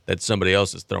number that somebody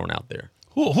else has thrown out there.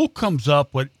 Who comes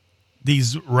up with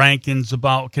these rankings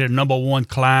about the number one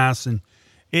class, and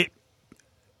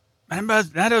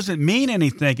that doesn't mean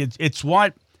anything. It's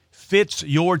what fits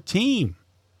your team.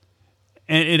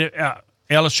 And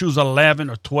LSU's 11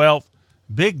 or 12,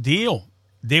 big deal.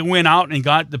 They went out and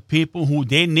got the people who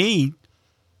they need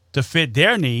to fit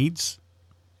their needs.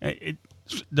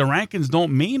 The rankings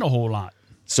don't mean a whole lot.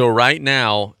 So right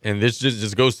now, and this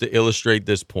just goes to illustrate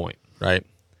this point, right?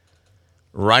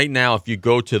 Right now, if you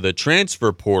go to the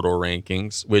transfer portal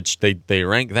rankings, which they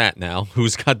rank that now,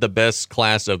 who's got the best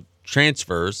class of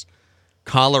transfers,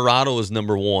 Colorado is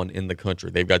number 1 in the country.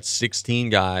 They've got 16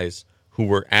 guys who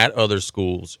were at other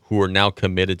schools who are now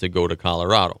committed to go to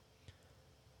Colorado.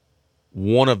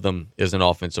 One of them is an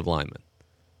offensive lineman.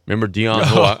 Remember Deion?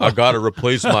 I got to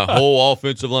replace my whole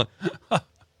offensive line.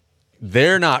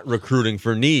 They're not recruiting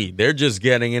for need. They're just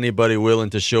getting anybody willing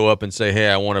to show up and say, hey,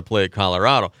 I want to play at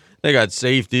Colorado. They got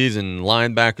safeties and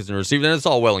linebackers and receivers, and it's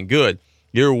all well and good.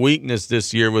 Your weakness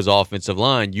this year was offensive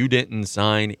line. You didn't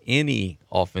sign any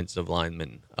offensive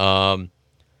linemen. So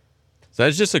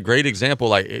that's just a great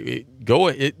example.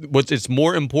 It's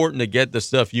more important to get the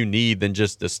stuff you need than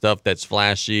just the stuff that's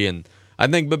flashy. And I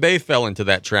think Bebe fell into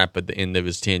that trap at the end of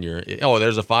his tenure. Oh,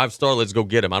 there's a 5-star. Let's go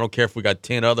get him. I don't care if we got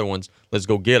 10 other ones. Let's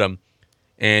go get him.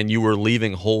 And you were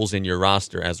leaving holes in your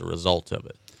roster as a result of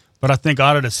it. But I think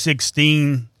out of the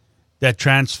 16 that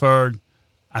transferred,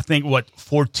 I think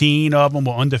 14 of them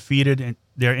were undefeated, and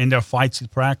they're in their fights in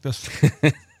practice.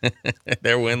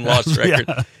 Their win-loss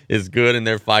record is good in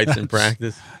their fights in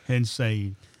practice.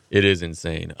 Insane. It is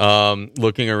insane.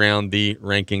 Looking around the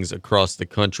rankings across the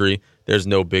country, there's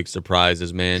no big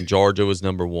surprises, man. Georgia was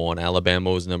number 1.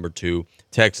 Alabama was number 2.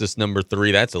 Texas number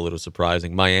 3. That's a little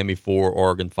surprising. Miami 4.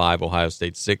 Oregon 5. Ohio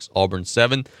State 6. Auburn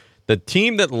 7. The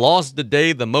team that lost the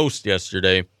day the most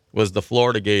yesterday was the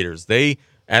Florida Gators. They,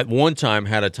 at one time,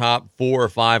 had a top 4 or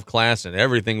 5 class, and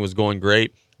everything was going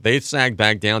great. They sagged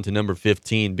back down to number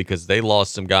 15 because they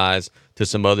lost some guys to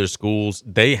some other schools.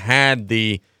 They had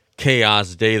the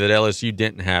chaos day that LSU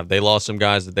didn't have. They lost some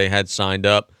guys that they had signed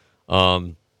up.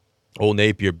 Old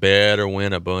Napier better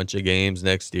win a bunch of games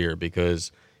next year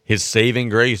because his saving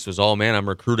grace was, I'm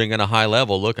recruiting at a high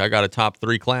level. Look, I got a top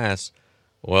 3 class.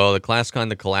 Well, the class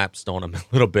kind of collapsed on him a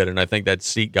little bit, and I think that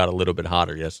seat got a little bit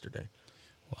hotter yesterday.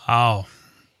 Wow.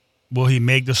 Will he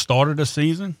make the start of the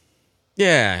season?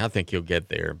 Yeah, I think he'll get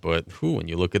there. But when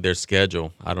you look at their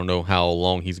schedule, I don't know how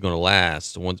long he's going to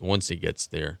last once he gets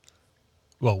there.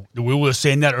 Well, we were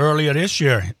saying that earlier this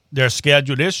year. Their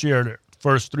schedule this year, the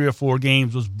first 3 or 4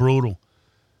 games was brutal.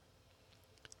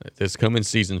 This coming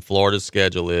season, Florida's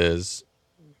schedule is,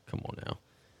 come on now,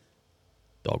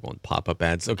 doggone pop-up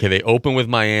ads. Okay, they open with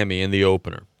Miami in the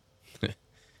opener.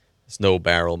 Snow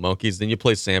barrel monkeys. Then you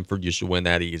play Samford. You should win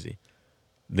that easy.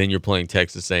 Then you're playing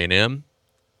Texas A&M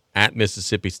at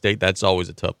Mississippi State. That's always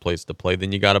a tough place to play.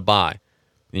 Then you got to bye.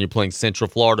 Then you're playing Central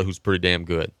Florida, who's pretty damn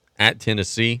good. At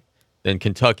Tennessee. Then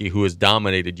Kentucky, who has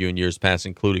dominated you in years past,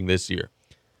 including this year.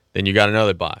 Then you got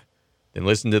another bye. Then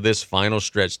listen to this final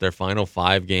stretch, their final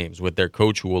 5 games, with their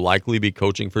coach who will likely be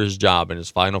coaching for his job in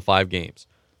his final 5 games.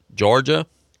 Georgia,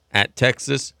 at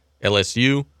Texas,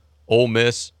 LSU, Ole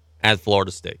Miss, at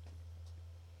Florida State.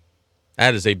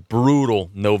 That is a brutal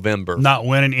November. Not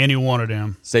winning any one of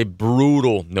them. It's a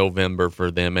brutal November for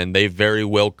them, and they very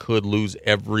well could lose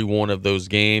every one of those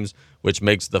games, which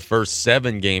makes the first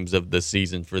 7 games of the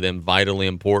season for them vitally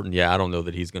important. Yeah, I don't know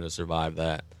that he's going to survive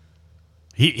that.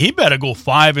 He better go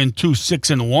 5-2,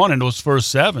 6-1 in those first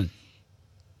 7.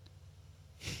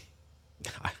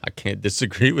 I can't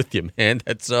disagree with you, man.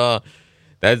 That's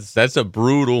a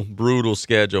brutal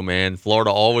schedule, man.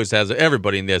 Florida always has it.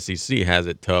 Everybody in the SEC has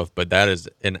it tough, but that is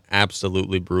an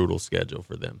absolutely brutal schedule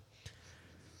for them.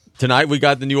 Tonight we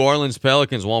got the New Orleans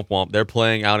Pelicans. Womp womp. They're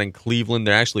playing out in Cleveland.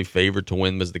 They're actually favored to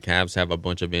win because the Cavs have a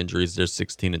bunch of injuries. They're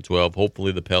 16-12.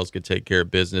 Hopefully the Pels could take care of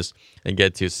business and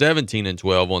get to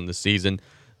 17-12 on the season.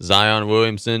 Zion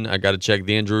Williamson, I got to check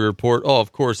the injury report. Oh,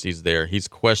 of course he's there. He's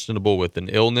questionable with an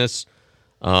illness.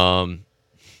 I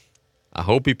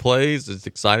hope he plays. It's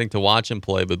exciting to watch him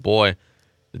play, but boy,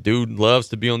 the dude loves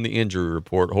to be on the injury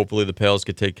report. Hopefully the Pels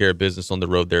could take care of business on the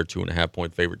road. They're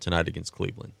 2.5-point favorite tonight against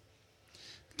Cleveland.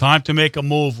 Time to make a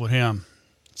move with him.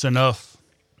 It's enough.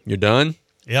 You're done?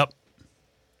 Yep.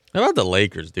 How about the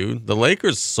Lakers, dude? The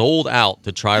Lakers sold out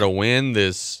to try to win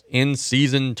this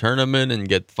in-season tournament and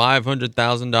get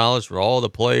 $500,000 for all the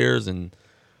players and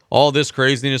all this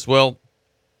craziness. Well,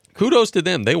 kudos to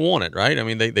them. They won it, right? I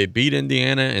mean, they beat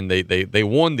Indiana, and they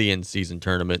won the in-season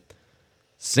tournament.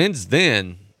 Since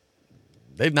then,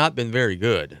 they've not been very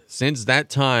good. Since that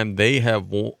time, they have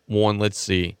won, let's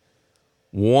see,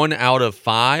 1 out of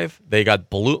 5. They got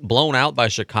blown out by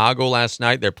Chicago last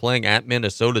night. They're playing at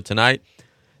Minnesota tonight.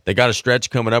 They got a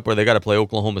stretch coming up where they got to play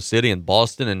Oklahoma City and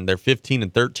Boston, and they're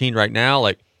 15-13 right now.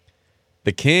 Like,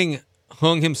 the King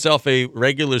hung himself a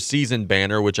regular season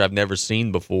banner, which I've never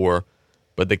seen before,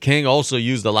 but the King also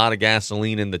used a lot of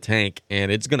gasoline in the tank,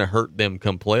 and it's going to hurt them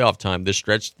come playoff time, this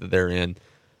stretch that they're in.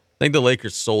 I think the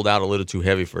Lakers sold out a little too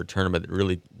heavy for a tournament that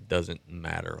really doesn't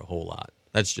matter a whole lot.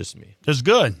 That's just me. It's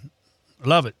good. I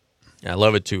love it. Yeah, I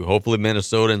love it too. Hopefully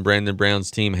Minnesota and Brandon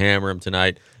Brown's team hammer them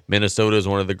tonight. Minnesota is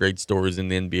one of the great stories in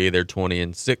the NBA. They're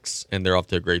 20-6, and they're off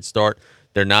to a great start.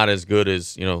 They're not as good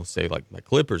as, say like my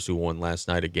Clippers who won last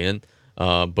night again.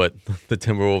 But the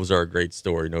Timberwolves are a great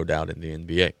story, no doubt, in the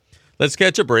NBA. Let's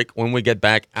catch a break. When we get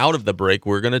back out of the break,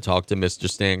 we're going to talk to Mr.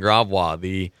 Stan Gravois.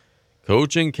 The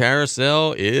coaching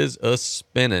carousel is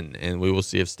a-spinning, and we will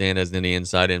see if Stan has any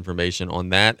inside information on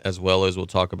that, as well as we'll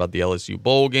talk about the LSU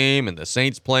bowl game and the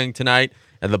Saints playing tonight.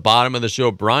 At the bottom of the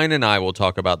show, Brian and I will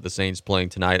talk about the Saints playing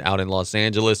tonight out in Los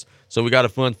Angeles. So we got a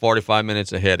fun 45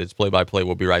 minutes ahead. It's play-by-play.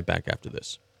 We'll be right back after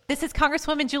this. This is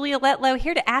Congresswoman Julia Letlow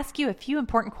here to ask you a few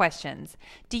important questions.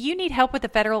 Do you need help with a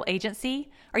federal agency?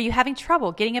 Are you having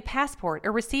trouble getting a passport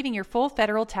or receiving your full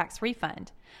federal tax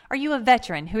refund? Are you a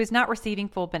veteran who is not receiving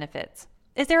full benefits?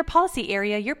 Is there a policy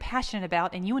area you're passionate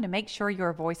about and you want to make sure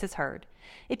your voice is heard?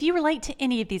 If you relate to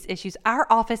any of these issues, our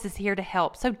office is here to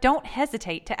help, so don't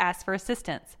hesitate to ask for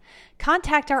assistance.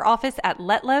 Contact our office at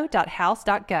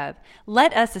letlow.house.gov.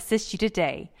 Let us assist you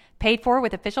today. Paid for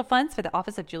with official funds for the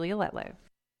Office of Julia Letlow.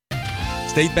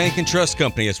 State Bank and Trust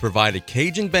Company has provided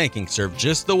Cajun banking served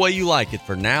just the way you like it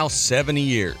for now 70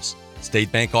 years.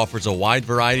 State Bank offers a wide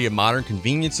variety of modern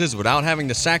conveniences without having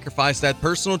to sacrifice that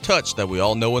personal touch that we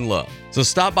all know and love. So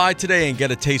stop by today and get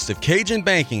a taste of Cajun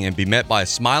banking and be met by a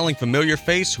smiling, familiar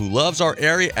face who loves our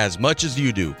area as much as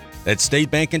you do. That's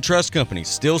State Bank and Trust Company,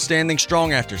 still standing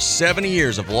strong after 70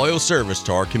 years of loyal service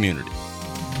to our community.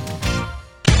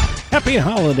 Happy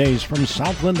holidays from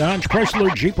Southland Dodge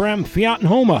Chrysler Jeep Ram Fiat and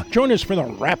Homa. Join us for the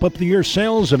Wrap Up the Year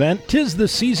sales event. 'Tis the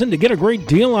season to get a great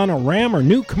deal on a Ram or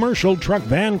new commercial truck,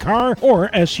 van, car, or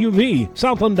SUV.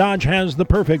 Southland Dodge has the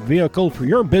perfect vehicle for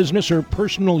your business or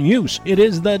personal use. It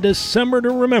is the December to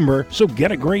remember, so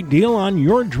get a great deal on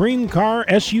your dream car,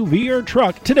 SUV, or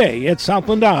truck today at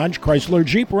Southland Dodge Chrysler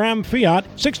Jeep Ram Fiat,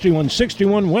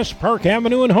 6161 West Park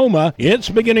Avenue in Homa. It's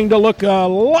beginning to look a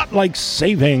lot like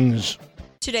savings.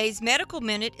 Today's Medical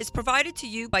Minute is provided to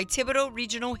you by Thibodeau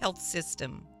Regional Health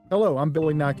System. Hello, I'm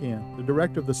Billy Nakian, the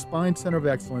director of the Spine Center of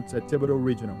Excellence at Thibodeau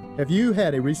Regional. Have you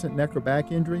had a recent neck or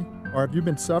back injury? Or have you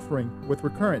been suffering with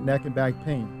recurrent neck and back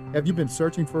pain? Have you been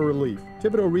searching for relief?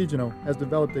 Thibodeau Regional has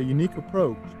developed a unique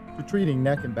approach to treating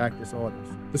neck and back disorders.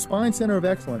 The Spine Center of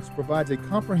Excellence provides a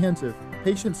comprehensive,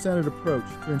 patient-centered approach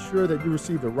to ensure that you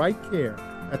receive the right care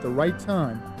at the right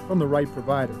time from the right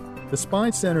provider. The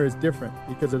Spine Center is different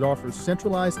because it offers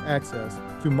centralized access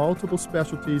to multiple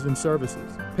specialties and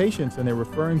services. Patients and their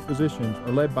referring physicians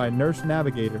are led by a nurse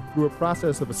navigator through a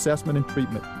process of assessment and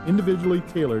treatment, individually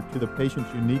tailored to the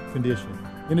patient's unique condition.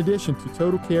 In addition to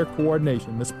total care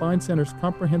coordination, the Spine Center's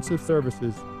comprehensive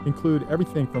services include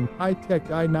everything from high-tech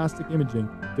diagnostic imaging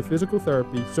to physical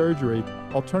therapy, surgery,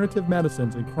 alternative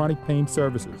medicines, and chronic pain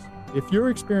services. If you're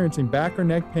experiencing back or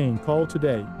neck pain, call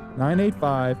today,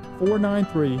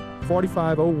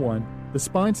 985-493-4501. The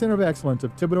Spine Center of Excellence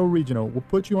of Thibodeau Regional will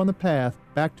put you on the path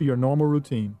back to your normal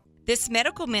routine. This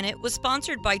Medical Minute was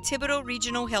sponsored by Thibodeau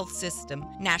Regional Health System,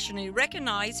 nationally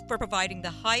recognized for providing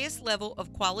the highest level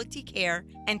of quality care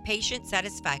and patient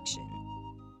satisfaction.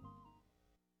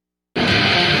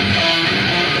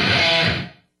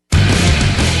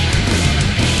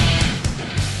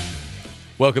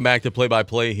 Welcome back to Play by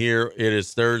Play here. It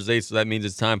is Thursday, so that means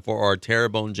it's time for our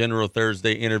Terrebonne General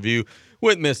Thursday interview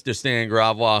with Mr. Stan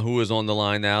Gravois, who is on the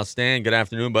line now. Stan, good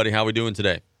afternoon, buddy. How are we doing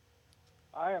today?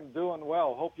 I am doing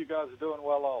well. Hope you guys are doing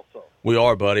well also. We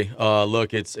are, buddy.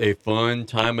 Look, it's a fun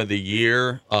time of the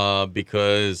year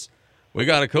because we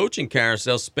got a coaching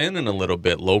carousel spinning a little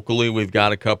bit. Locally, we've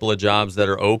got a couple of jobs that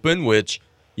are open, which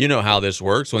you know how this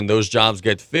works. When those jobs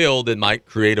get filled, it might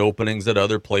create openings at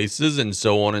other places and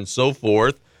so on and so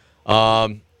forth.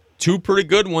 Two pretty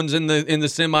good ones in the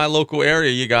semi-local area.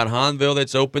 You got Hanville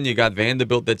that's open. You got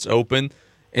Vanderbilt that's open.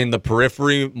 In the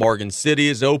periphery, Morgan City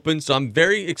is open. So I'm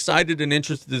very excited and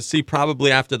interested to see probably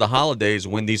after the holidays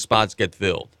when these spots get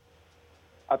filled.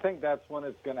 I think that's when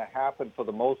it's going to happen for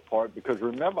the most part because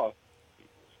remember,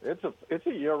 it's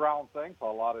a year-round thing for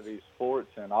a lot of these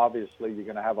sports, and obviously you're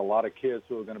going to have a lot of kids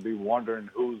who are going to be wondering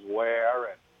who's where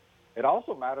and it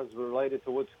also matters related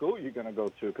to what school you're going to go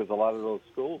to, because a lot of those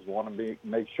schools want to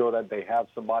make sure that they have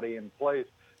somebody in place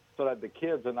so that the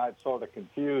kids are not sort of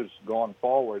confused going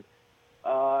forward.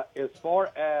 As far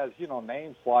as,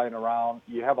 names flying around,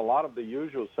 you have a lot of the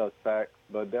usual suspects,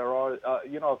 but there are,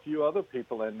 a few other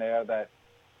people in there that,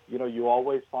 you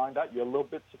always find out you're a little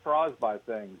bit surprised by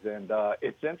things. And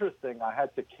it's interesting. I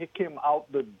had to kick him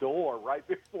out the door right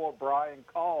before Brian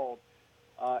called.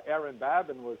 Aaron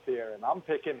Babin was here, and I'm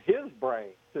picking his brain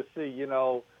to see,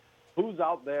 who's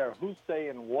out there, who's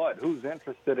saying what, who's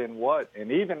interested in what.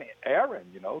 And even Aaron,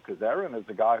 because Aaron is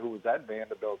the guy who was at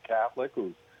Vanderbilt Catholic,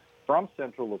 who's from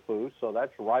Central Lafourche, so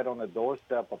that's right on the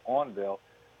doorstep of Hornville.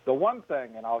 The one thing,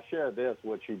 and I'll share this,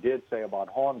 which he did say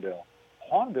about Hornville,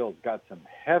 Hornville's got some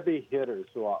heavy hitters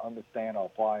who I understand are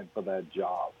applying for that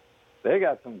job. They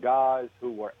got some guys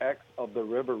who were ex of the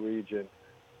River region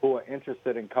who are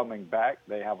interested in coming back.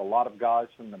 They have a lot of guys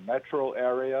from the metro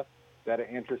area that are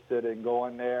interested in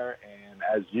going there. And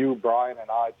as you, Brian, and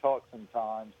I talk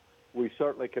sometimes, we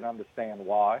certainly can understand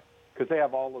why, because they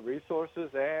have all the resources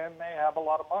and they have a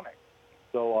lot of money.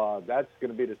 So that's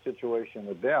going to be the situation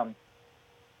with them.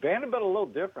 Vanderbilt a little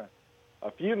different. A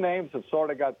few names have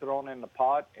sort of got thrown in the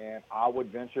pot, and I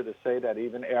would venture to say that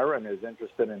even Aaron is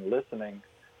interested in listening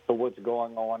to what's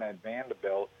going on at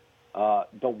Vanderbilt.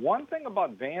 The one thing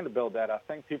about Vanderbilt that I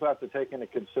think people have to take into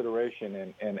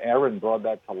consideration, and Aaron brought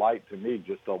that to light to me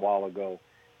just a while ago,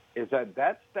 is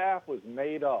that staff was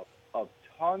made up of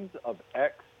tons of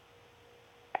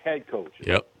ex-head coaches.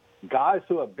 Yep. Guys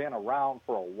who have been around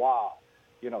for a while.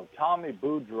 Tommy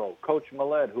Boudreaux, Coach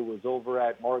Millett, who was over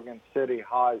at Morgan City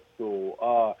High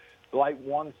School, Dwight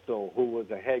Wunstall, who was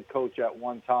a head coach at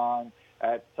one time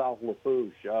at South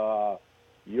Lafourche.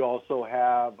 You also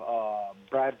have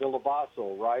Brad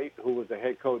Villavasso, right, who was a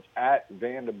head coach at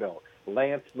Vanderbilt.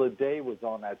 Lance Leday was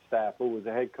on that staff, who was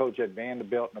a head coach at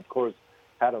Vanderbilt and, of course,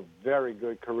 had a very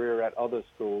good career at other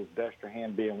schools,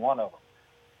 Destrehan being one of them.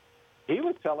 He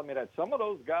was telling me that some of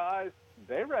those guys,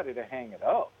 they're ready to hang it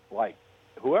up. Like,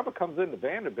 whoever comes into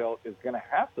Vanderbilt is going to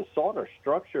have to sort of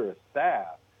structure a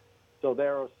staff. So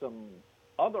there are some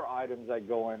other items that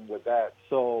go in with that.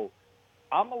 So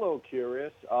I'm a little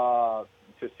curious to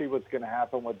see what's going to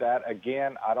happen with that.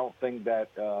 Again, I don't think that,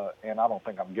 and I don't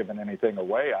think I'm giving anything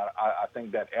away, I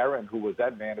think that Aaron, who was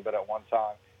at Vanderbilt at one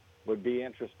time, would be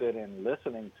interested in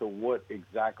listening to what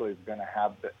exactly is going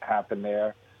to happen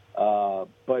there.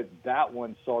 But that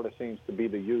one sort of seems to be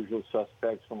the usual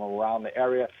suspects from around the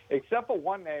area, except for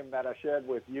one name that I shared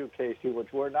with you, Casey,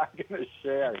 which we're not going to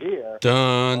share here.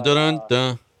 Dun, dun,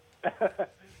 dun, dun.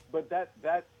 But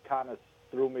that kind of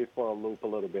threw me for a loop a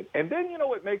little bit. And then,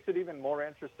 what makes it even more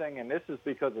interesting, and this is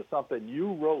because of something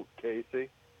you wrote, Casey.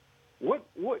 What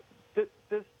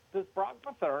does Brock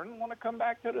Mathern want to come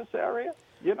back to this area?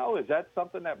 Is that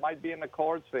something that might be in the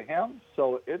cards for him?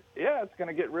 So it's going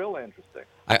to get real interesting.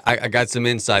 I got some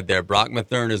insight there. Brock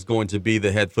Mathern is going to be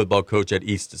the head football coach at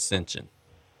East Ascension.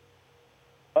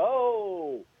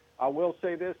 Oh, I will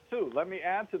say this, too. Let me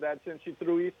add to that since you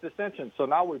threw East Ascension. So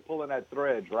now we're pulling at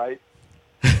threads, right?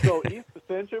 So East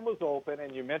Ascension was open,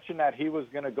 and you mentioned that he was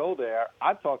going to go there.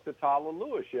 I talked to Tyler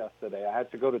Lewis yesterday. I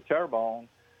had to go to Terrebonne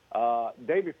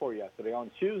day before yesterday on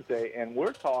Tuesday, and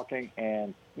we're talking,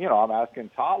 and, I'm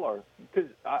asking Tyler, because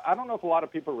I don't know if a lot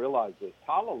of people realize this.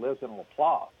 Tyler lives in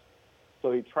LaPlace,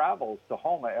 so he travels to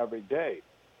Houma every day.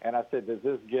 And I said, does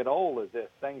this get old? Is there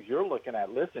things you're looking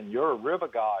at? Listen, you're a river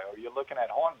guy, or you're looking at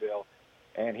Hornville.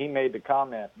 And he made the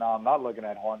comment, no, I'm not looking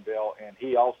at Hornville. And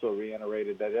he also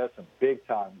reiterated that there's some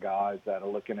big-time guys that are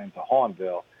looking into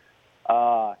Hornville.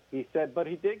 He said, but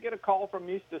he did get a call from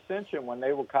East Ascension when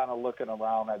they were kind of looking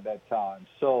around at that time.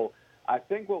 So I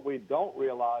think what we don't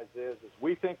realize is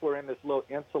we think we're in this little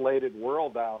insulated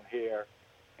world down here,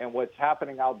 and what's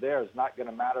happening out there is not going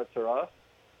to matter to us.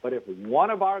 But if one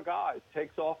of our guys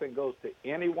takes off and goes to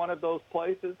any one of those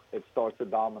places, it starts a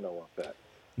domino effect.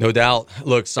 No doubt.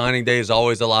 Look, signing day is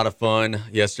always a lot of fun.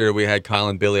 Yesterday we had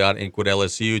Kylan Billiot ink with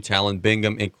LSU, Talon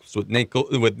Bingham inks with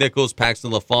Nichols,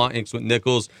 Paxton LaFont inks with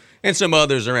Nichols, and some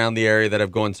others around the area that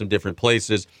have gone some different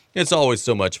places. It's always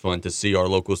so much fun to see our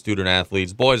local student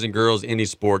athletes, boys and girls, any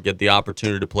sport, get the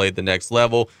opportunity to play at the next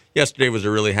level. Yesterday was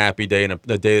a really happy day and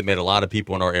a day that made a lot of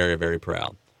people in our area very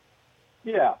proud.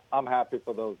 Yeah, I'm happy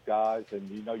for those guys,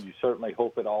 and, you certainly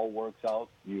hope it all works out.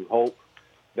 You hope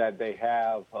that they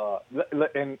have,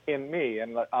 in me,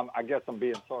 and I guess I'm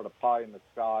being sort of pie in the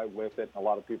sky with it, and a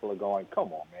lot of people are going,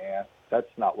 come on, man, that's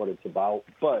not what it's about.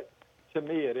 But to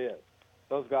me it is.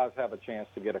 Those guys have a chance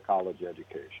to get a college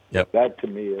education. Yep. That, to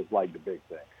me, is like the big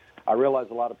thing. I realize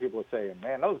a lot of people are saying,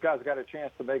 man, those guys got a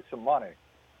chance to make some money.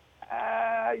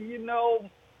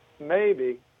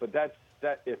 maybe, but that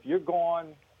if you're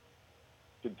going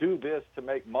to do this to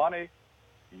make money,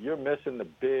 you're missing the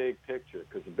big picture,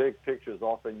 because the big picture is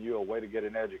offering you a way to get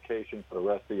an education for the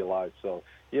rest of your life. So,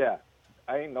 yeah,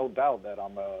 I ain't no doubt that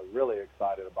I'm really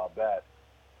excited about that.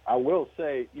 I will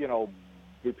say,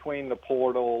 between the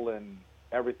portal and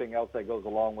everything else that goes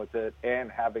along with it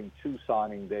and having 2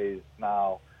 signing days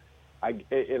now,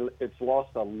 it's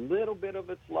lost a little bit of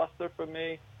its luster for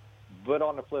me. But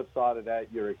on the flip side of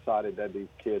that, you're excited that these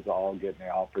kids are all getting the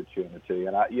opportunity.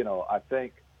 And, I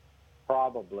think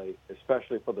probably,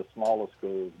 especially for the smaller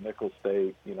schools, Nicholls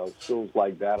State, schools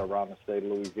like that around the state of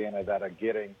Louisiana that are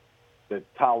getting the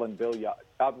Talon Bingham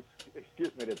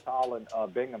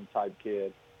type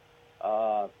kid,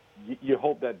 you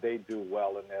hope that they do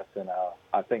well in this. And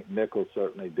I think Nicholls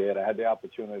certainly did. I had the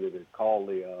opportunity to call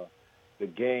the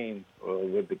game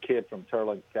with the kid from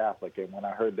Turlington Catholic, and when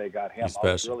I heard they got him,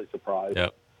 I was really surprised.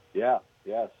 Yep. Yeah.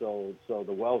 So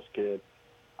the Welsh kid,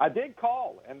 I did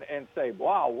call and say,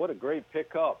 wow, what a great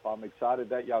pickup. I'm excited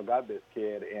that y'all got this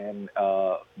kid. And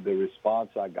the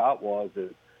response I got was,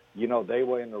 they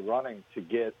were in the running to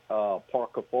get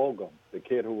Parker Fulgham, the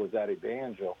kid who was at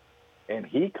Evangel, and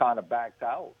he kind of backed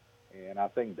out. And I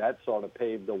think that sort of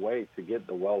paved the way to get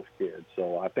the Welsh kid.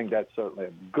 So I think that's certainly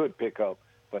a good pickup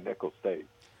for Nicholls State.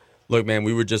 Look, man,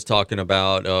 we were just talking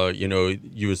about,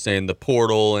 you were saying the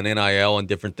portal and NIL and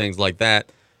different things like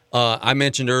that. I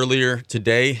mentioned earlier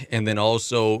today and then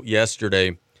also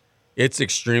yesterday, it's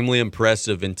extremely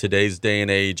impressive in today's day and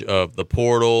age of the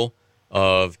portal,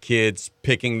 of kids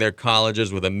picking their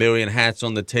colleges with a million hats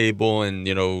on the table and,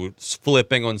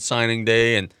 flipping on signing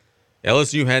day. And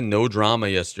LSU had no drama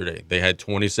yesterday. They had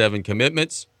 27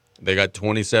 commitments. They got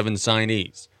 27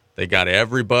 signees. They got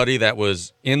everybody that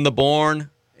was in the Bourne,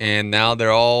 and now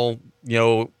they're all,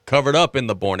 covered up in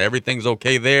the Bourne. Everything's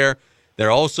okay there.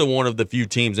 They're also one of the few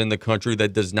teams in the country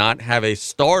that does not have a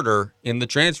starter in the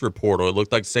transfer portal. It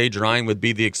looked like Sage Ryan would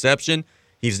be the exception.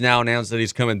 He's now announced that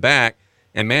he's coming back.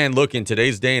 And, man, look, in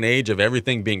today's day and age of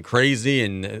everything being crazy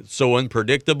and so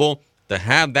unpredictable, to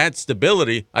have that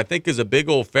stability, I think, is a big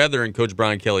old feather in Coach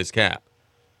Brian Kelly's cap.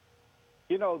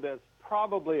 There's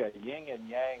probably a yin and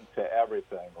yang to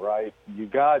everything, right? You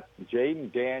got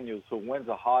Jaden Daniels, who wins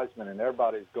a Heisman, and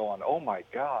everybody's going, oh, my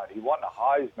God, he won a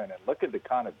Heisman, and look at the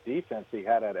kind of defense he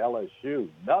had at LSU.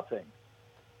 Nothing.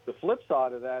 The flip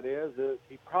side of that is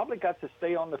he probably got to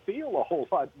stay on the field a whole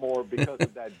lot more because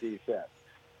of that defense.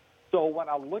 So when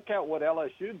I look at what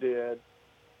LSU did,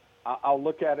 I'll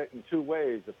look at it in 2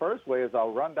 ways. The first way is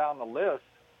I'll run down the list,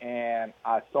 and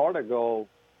I sort of go,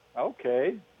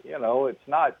 okay, it's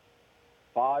not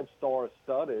 5-star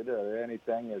studded or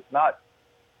anything. It's not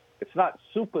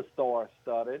superstar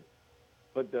studded.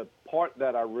 But the part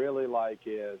that I really like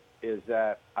is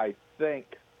that I think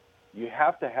you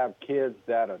have to have kids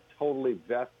that are totally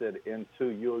vested into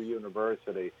your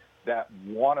university that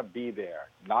want to be there.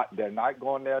 They're not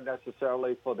going there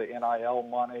necessarily for the NIL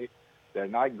money. They're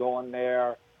not going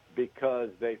there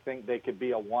because they think they could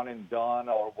be a one and done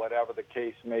or whatever the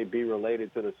case may be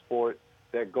related to the sport.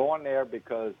 They're going there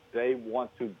because they want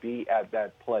to be at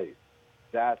that place.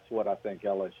 That's what I think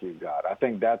LSU got. I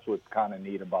think that's what's kind of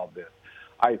neat about this.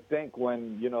 I think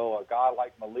when, a guy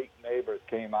like Malik Neighbors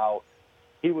came out,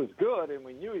 he was good, and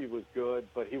we knew he was good,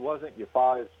 but he wasn't your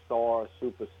 5-star,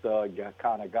 super stud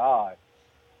kind of guy.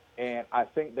 And I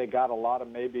think they got a lot of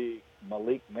maybe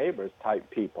Malik Neighbors type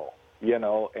people,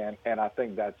 and I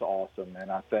think that's awesome. And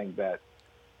I think that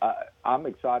I'm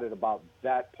excited about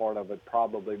that part of it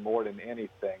probably more than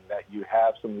anything, that you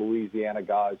have some Louisiana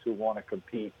guys who want to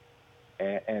compete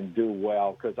and do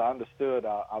well. Because I understood,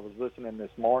 I was listening this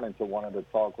morning to one of the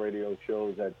talk radio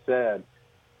shows that said,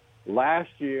 last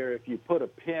year, if you put a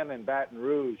pin in Baton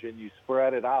Rouge and you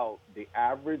spread it out, the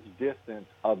average distance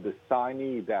of the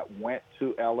signee that went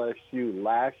to LSU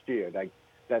last year,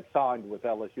 that signed with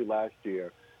LSU last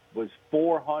year, was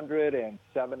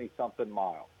 470-something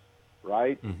miles,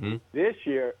 right? Mm-hmm. This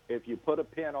year, if you put a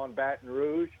pin on Baton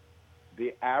Rouge,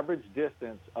 the average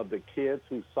distance of the kids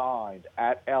who signed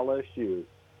at LSU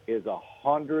is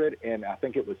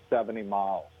 170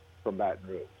 miles from Baton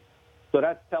Rouge. So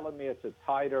that's telling me it's a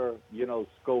tighter,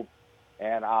 scope,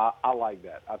 and I like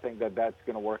that. I think that that's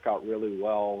going to work out really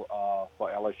well for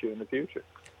LSU in the future.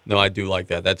 No, I do like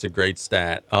that. That's a great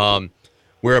stat.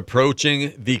 We're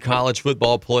approaching the college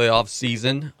football playoff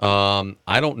season.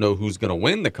 I don't know who's going to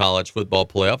win the college football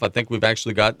playoff. I think we've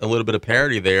actually got a little bit of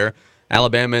parity there.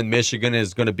 Alabama and Michigan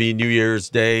is going to be New Year's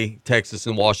Day. Texas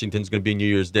and Washington is going to be New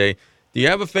Year's Day. Do you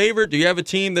have a favorite? Do you have a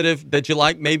team that you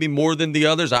like maybe more than the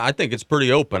others? I think it's pretty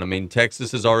open. I mean,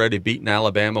 Texas has already beaten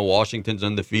Alabama. Washington's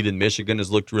undefeated. Michigan has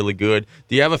looked really good.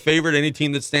 Do you have a favorite? Any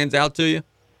team that stands out to you?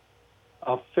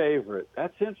 A favorite.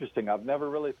 That's interesting. I've never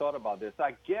really thought about this.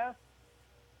 I guess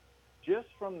just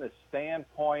from the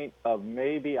standpoint of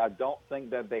maybe I don't think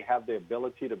that they have the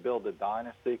ability to build a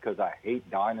dynasty because I hate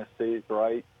dynasties,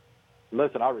 right?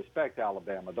 Listen, I respect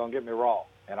Alabama. Don't get me wrong.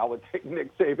 And I would take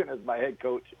Nick Saban as my head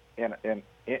coach in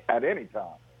at any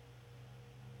time.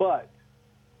 But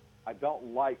I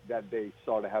don't like that they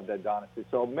sort of have that dynasty.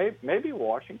 So maybe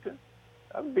Washington.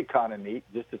 That would be kind of neat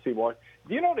just to see Washington.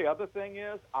 Do you know the other thing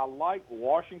is I like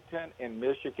Washington and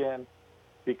Michigan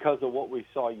because of what we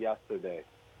saw yesterday.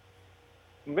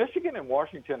 Michigan and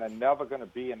Washington are never going to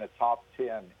be in the top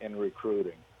 10 in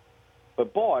recruiting.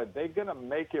 But, boy, they're going to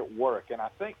make it work. And I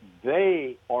think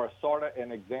they are sort of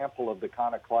an example of the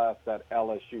kind of class that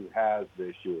LSU has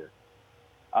this year.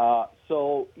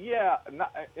 So, yeah,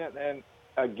 and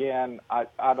again,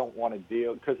 I don't want to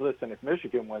deal – because, listen, if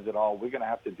Michigan wins it all, we're going to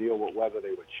have to deal with whether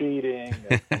they were cheating.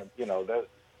 And, you know, there's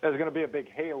going to be a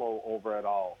big halo over it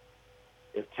all.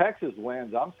 If Texas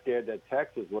wins, I'm scared that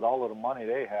Texas, with all of the money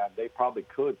they have, they probably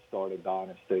could start a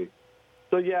dynasty.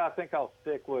 So, yeah, I think I'll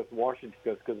stick with Washington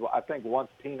because I think once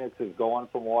Penix is gone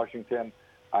from Washington,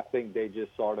 I think they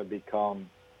just sort of become,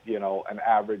 you know, an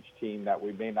average team that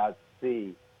we may not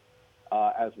see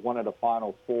as one of the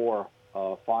Final Four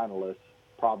finalists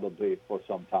probably for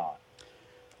some time.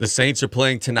 The Saints are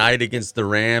playing tonight against the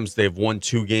Rams. They've won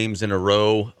 2 games in a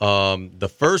row. The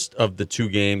first of the 2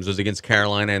 games was against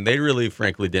Carolina, and they really,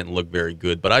 frankly, didn't look very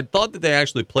good. But I thought that they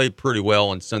actually played pretty well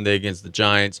on Sunday against the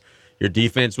Giants. Your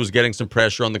defense was getting some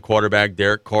pressure on the quarterback.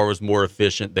 Derek Carr was more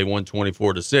efficient. They won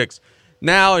 24-6.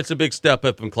 Now it's a big step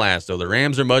up in class, though. The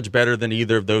Rams are much better than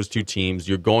either of those 2 teams.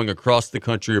 You're going across the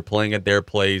country. You're playing at their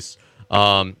place.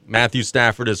 Matthew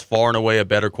Stafford is far and away a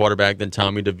better quarterback than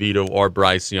Tommy DeVito or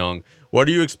Bryce Young. What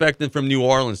are you expecting from New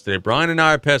Orleans today? Brian and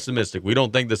I are pessimistic. We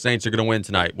don't think the Saints are going to win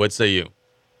tonight. What say you?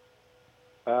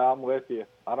 I'm with you.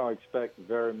 I don't expect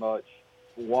very much.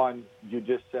 One, you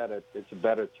just said it. It's a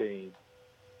better team.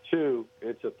 2,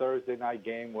 it's a Thursday night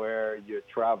game where you're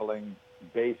traveling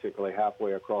basically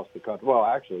halfway across the country. Well,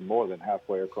 actually more than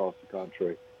halfway across the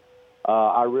country.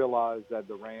 I realize that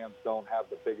the Rams don't have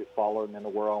the biggest following in the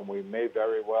world, and we may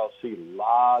very well see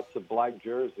lots of black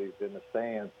jerseys in the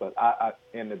stands, but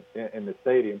in the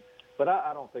stadium. But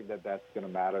I don't think that that's going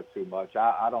to matter too much.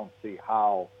 I don't see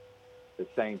how the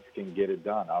Saints can get it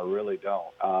done. I really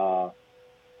don't.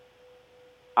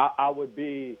 I would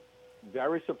be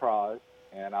very surprised,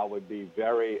 and I would be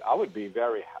very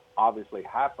obviously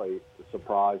happy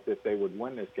surprised if they would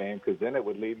win this game, because then it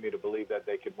would lead me to believe that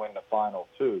they could win the final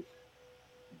 2.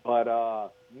 But,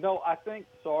 no, I think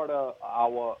sort of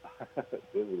our – this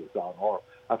is sound horrible.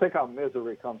 I think our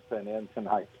misery comes to an end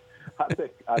tonight. I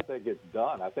think it's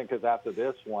done. I think because after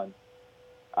this one,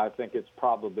 I think it's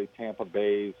probably Tampa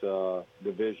Bay's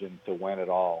division to win it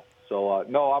all. So,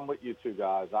 no, I'm with you two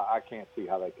guys. I can't see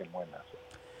how they can win this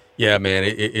one. Yeah, man,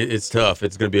 it's tough.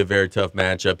 It's going to be a very tough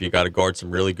matchup. You got to guard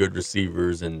some really good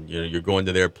receivers, and you're going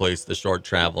to their place, the short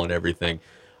travel and everything.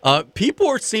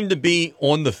 People seem to be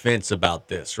on the fence about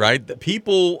this, right? The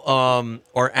people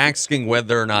are asking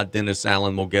whether or not Dennis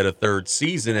Allen will get a 3rd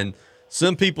season, and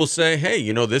some people say,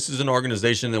 hey, this is an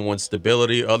organization that wants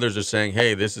stability. Others are saying,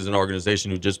 hey, this is an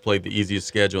organization who just played the easiest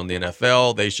schedule in the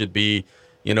NFL. They should be,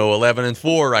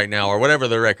 11-4 right now, or whatever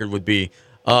the record would be.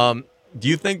 Do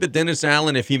you think that Dennis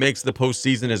Allen, if he makes the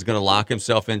postseason, is going to lock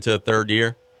himself into a 3rd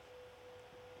year?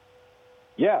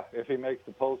 Yeah, if he makes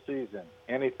the postseason.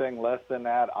 Anything less than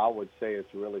that, I would say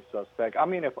it's really suspect. I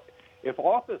mean, if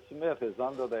Arthur Smith is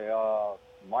under the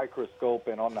microscope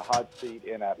and on the hot seat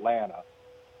in Atlanta,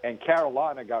 and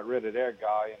Carolina got rid of their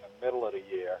guy in the middle of the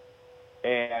year,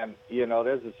 and,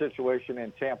 there's a situation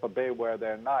in Tampa Bay where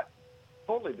they're not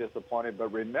totally disappointed,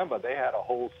 but remember, they had a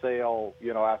wholesale,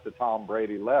 after Tom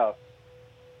Brady left.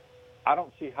 I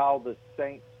don't see how the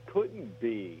Saints couldn't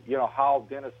be, how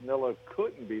Dennis Miller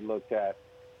couldn't be looked at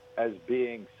as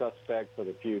being suspect for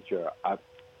the future. I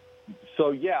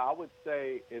would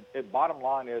say bottom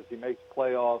line is he makes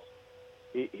playoffs,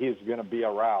 he's going to be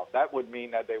around. That would mean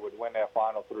that they would win their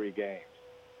final 3 games.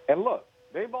 And look,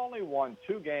 they've only won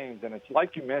 2 games, and it's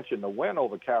like you mentioned, the win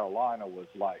over Carolina was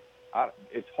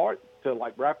it's hard to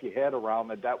wrap your head around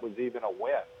that was even a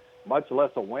win, much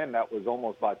less a win that was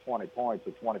almost by 20 points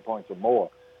or 20 points or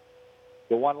more.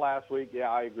 The one last week, yeah,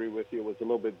 I agree with you, was a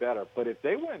little bit better. But if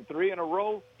they win 3 in a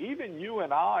row, even you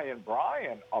and I and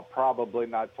Brian are probably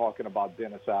not talking about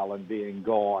Dennis Allen being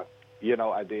gone,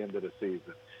 at the end of the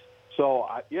season. So,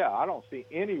 I don't see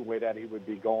any way that he would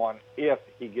be going if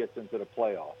he gets into the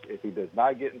playoffs. If he does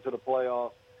not get into the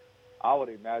playoffs, I would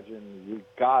imagine you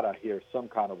got to hear some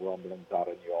kind of rumblings out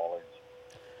of New Orleans.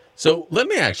 So let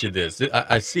me ask you this.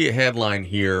 I see a headline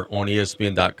here on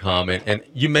ESPN.com, and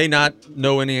you may not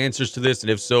know any answers to this, and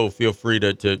if so, feel free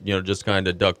to just kind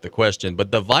of duck the question.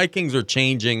 But the Vikings are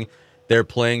changing their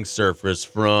playing surface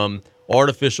from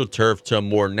artificial turf to a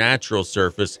more natural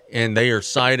surface, and they are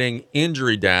citing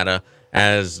injury data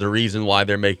as the reason why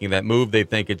they're making that move. They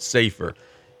think it's safer.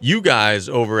 You guys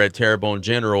over at Terrebonne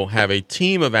General have a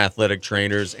team of athletic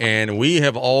trainers, and we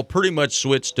have all pretty much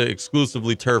switched to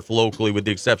exclusively turf locally with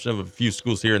the exception of a few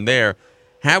schools here and there.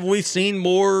 Have we seen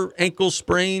more ankle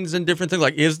sprains and different things?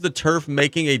 Like, is the turf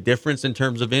making a difference in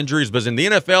terms of injuries? Because in the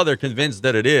NFL, they're convinced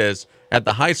that it is. At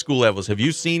the high school levels, have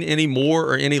you seen any more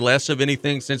or any less of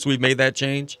anything since we've made that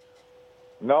change?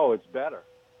 No, it's better.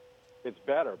 It's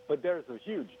better. But there's a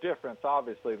huge difference.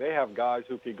 Obviously, they have guys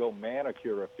who can go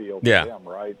manicure a field for them,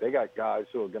 right? They got guys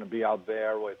who are going to be out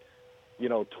there with,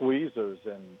 tweezers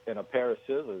and a pair of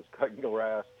scissors cutting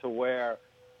grass, to where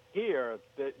here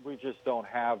that we just don't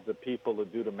have the people to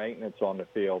do the maintenance on the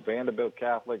field. Vanderbilt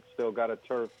Catholic still got a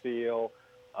turf field.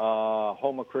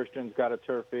 Homer Christian's got a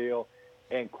turf field.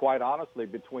 And quite honestly,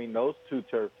 between those two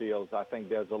turf fields, I think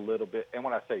there's a little bit, and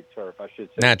when I say turf, I should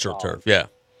say natural turf, yeah.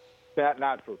 That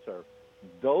natural turf.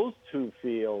 Those two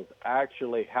fields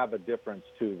actually have a difference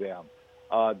to them.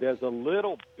 There's a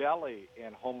little belly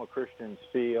in Homer Christian's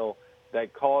field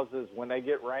that causes, when they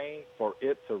get rain, for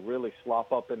it to really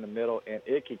slop up in the middle, and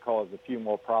it can cause a few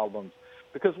more problems.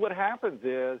 Because what happens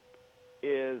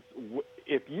is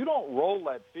if you don't roll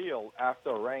that field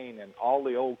after rain, and all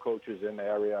the old coaches in the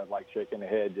area are like shaking their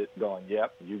head just going,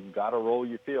 yep, you've got to roll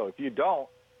your field. If you don't,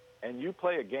 and you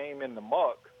play a game in the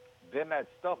muck, then that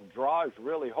stuff dries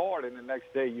really hard, and the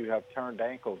next day you have turned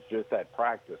ankles just at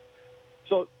practice.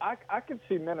 So I can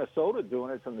see Minnesota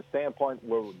doing it from the standpoint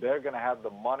where they're going to have the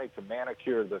money to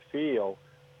manicure the field.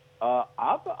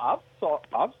 I've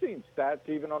seen stats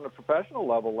even on the professional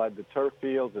level that the turf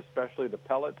fields, especially the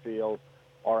pellet fields,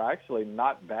 are actually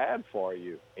not bad for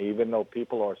you, even though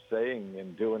people are saying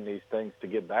and doing these things to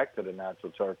get back to the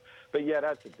natural turf. But, yeah,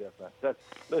 that's a difference.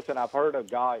 Listen, I've heard a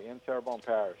guy in Terrebonne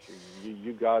Parish.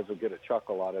 You guys will get a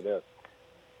chuckle out of this.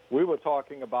 We were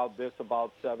talking about this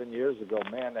about 7 years ago.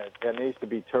 Man, there needs to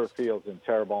be turf fields in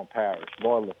Terrebonne Parish.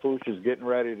 Boy, LaFouche is getting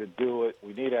ready to do it.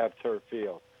 We need to have turf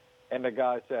fields. And the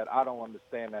guy said, I don't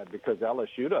understand that because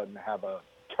LSU doesn't have a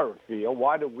turf field.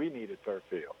 Why do we need a turf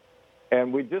field?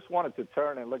 And we just wanted to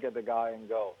turn and look at the guy and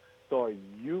go, so are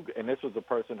you – and this was a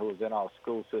person who was in our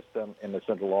school system in the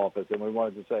central office, and we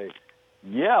wanted to say,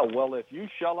 yeah, well, if you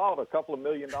shell out a couple of $1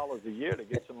 million a year to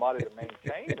get somebody to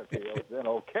maintain the field, then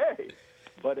okay.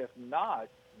 But if not,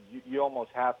 you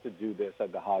almost have to do this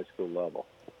at the high school level.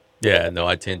 Yeah, no,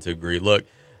 I tend to agree. Look,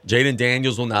 Jaden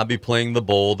Daniels will not be playing the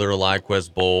bowl, the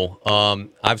ReliQuest Bowl.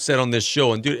 I've said on this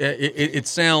show, and dude, it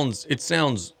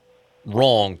sounds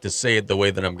wrong to say it the way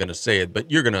that I'm going to say it,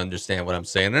 but you're going to understand what I'm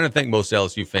saying, and I think most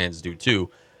LSU fans do too.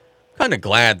 Kind of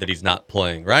glad that he's not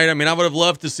playing, right? I mean, I would have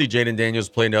loved to see Jaden Daniels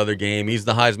play another game. He's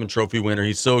the Heisman Trophy winner.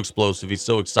 He's so explosive. He's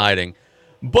so exciting.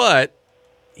 But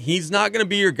he's not going to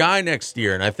be your guy next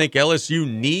year, and I think LSU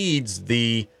needs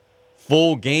the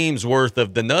full game's worth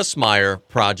of the Nussmeier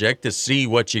project to see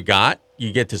what you got.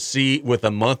 You get to see with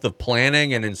a month of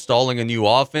planning and installing a new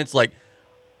offense. Like,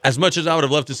 as much as I would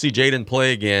have loved to see Jaden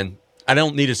play again, I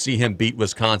don't need to see him beat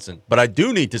Wisconsin. But I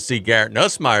do need to see Garrett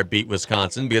Nussmeier beat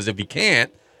Wisconsin, because if he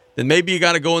can't, then maybe you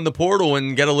got to go in the portal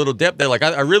and get a little depth there. Like,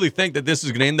 I really think that this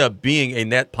is going to end up being a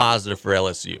net positive for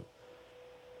LSU.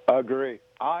 Agree.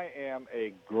 I am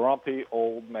a grumpy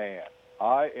old man.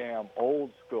 I am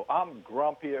old school. I'm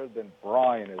grumpier than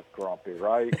Brian is grumpy,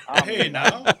 right? I'm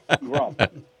grumpy.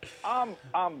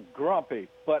 I'm grumpy.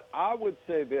 But I would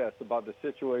say this about the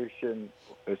situation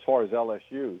as far as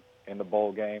LSU in the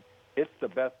bowl game. It's the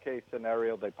best case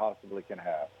scenario they possibly can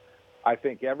have. I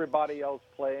think everybody else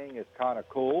playing is kind of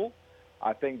cool.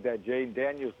 I think that Jaden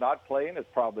Daniels not playing is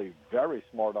probably very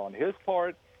smart on his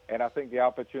part. And I think the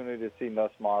opportunity to see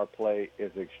Nussmeier play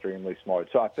is extremely smart.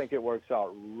 So I think it works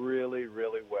out really,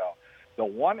 really well. The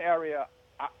one area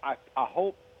I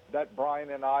hope that Brian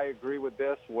and I agree with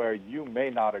this, where you may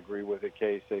not agree with it,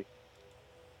 Casey.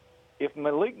 If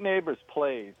Malik Neighbors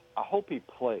plays, I hope he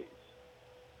plays.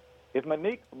 If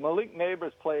Malik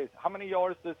Neighbors plays, how many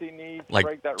yards does he need to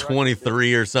break that record?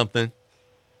 23 or something.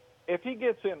 If he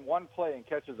gets in one play and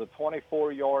catches a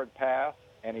 24-yard pass,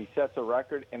 and he sets a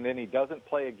record, and then he doesn't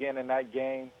play again in that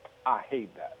game, I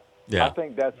hate that. Yeah. I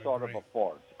think that's sort of a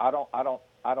farce. I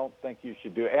don't think you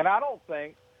should do it. And I don't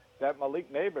think that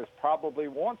Malik Neighbors probably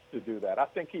wants to do that. I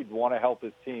think he'd want to help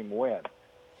his team win.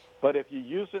 But if you're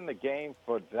using the game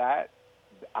for that,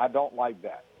 I don't like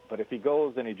that. But if he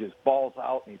goes and he just balls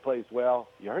out and he plays well,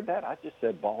 you heard that? I just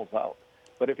said balls out.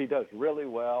 But if he does really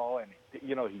well and,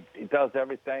 he does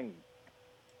everything,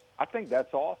 I think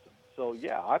that's awesome. So,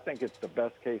 yeah, I think it's the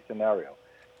best-case scenario.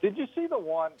 Did you see the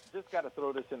one, just got to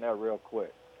throw this in there real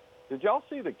quick. Did y'all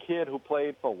see the kid who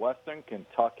played for Western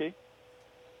Kentucky?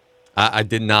 I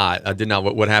did not.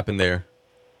 What happened there?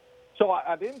 So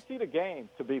I didn't see the game,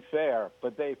 to be fair,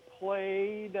 but they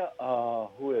played,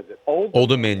 who is it? Old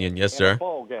Dominion, yes, sir. In a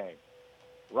bowl game,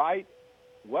 right?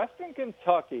 Western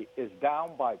Kentucky is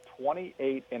down by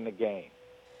 28 in the game.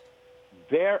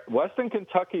 Western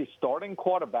Kentucky's starting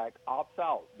quarterback opts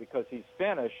out because he's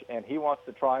finished and he wants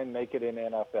to try and make it in the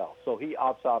NFL. So he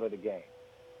opts out of the game.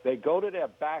 They go to their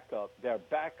backup. Their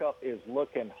backup is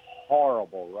looking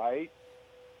horrible, right?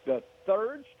 The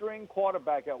third-string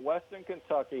quarterback at Western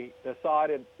Kentucky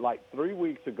decided like 3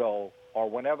 weeks ago or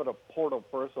whenever the portal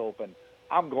first opened,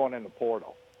 I'm going in the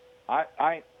portal.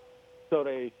 So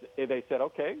they said,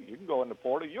 okay, you can go in the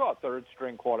portal. You're a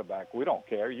third-string quarterback. We don't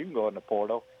care. You can go in the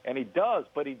portal. And he does,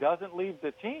 but he doesn't leave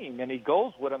the team, and he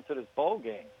goes with them to this bowl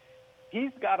game.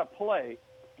 He's got to play.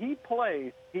 He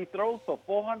plays. He throws for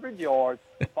 400 yards,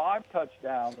 5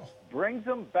 touchdowns, brings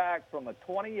them back from a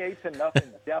 28-0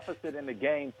 deficit in the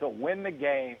game to win the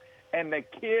game, and the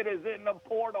kid is in the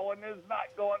portal and is not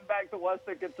going back to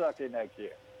Western Kentucky next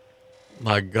year.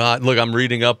 My God. Look, I'm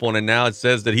reading up on it now. It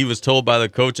says that he was told by the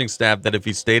coaching staff that if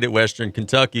he stayed at Western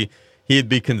Kentucky, he'd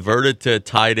be converted to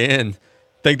tight end.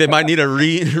 Think they might need to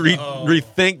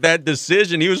rethink that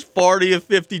decision. He was 40 of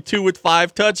 52 with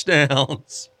 5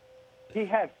 touchdowns. He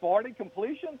had 40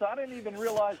 completions? I didn't even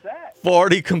realize that.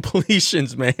 40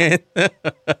 completions, man.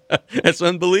 That's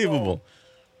unbelievable. So,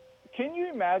 can you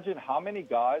imagine how many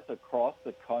guys across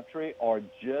the country are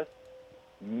just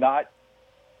not –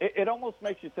 it almost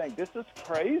makes you think, this is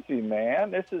crazy,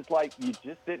 man. This is like you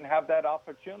just didn't have that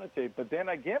opportunity. But then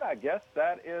again, I guess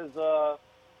that is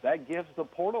that gives the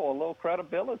portal a little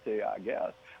credibility, I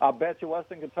guess. I bet you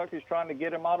Western Kentucky's trying to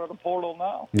get him out of the portal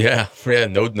now. Yeah,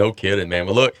 no kidding, man.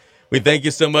 Well, look, we thank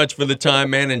you so much for the time,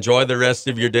 man. Enjoy the rest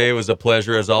of your day. It was a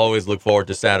pleasure, as always. Look forward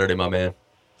to Saturday, my man.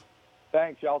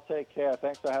 Thanks. Y'all take care.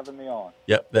 Thanks for having me on.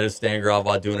 Yep, that is Stan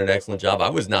Gravois doing an excellent job. I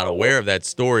was not aware of that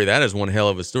story. That is one hell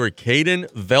of a story.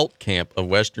 Caden Veltkamp of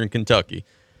Western Kentucky,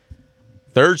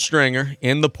 third stringer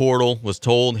in the portal, was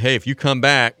told, hey, if you come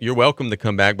back, you're welcome to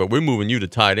come back, but we're moving you to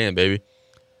tight end, baby.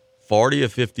 40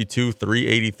 of 52,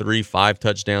 383, 5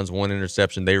 touchdowns, 1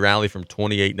 interception. They rally from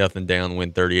 28-0 down,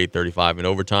 win 38-35 in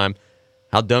overtime.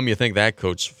 How dumb you think that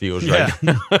coach feels right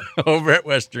now over at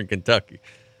Western Kentucky?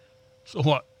 So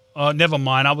what? Never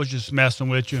mind. I was just messing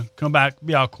with you. Come back,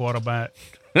 be our quarterback.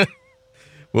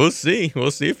 We'll see.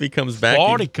 We'll see if he comes back.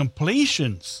 40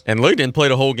 completions. And Luke didn't play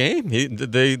the whole game.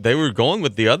 They were going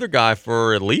with the other guy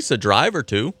for at least a drive or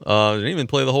two. Didn't even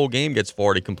play the whole game. Gets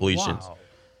 40 completions. Wow.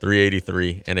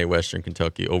 383 and a Western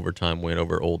Kentucky overtime win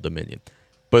over Old Dominion.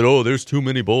 But, there's too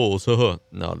many bowls. No,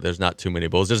 there's not too many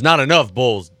bowls. There's not enough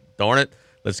bowls. Darn it.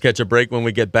 Let's catch a break. When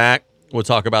we get back, we'll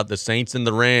talk about the Saints and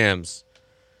the Rams.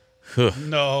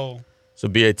 No. So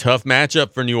it'll be a tough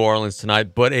matchup for New Orleans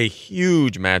tonight, but a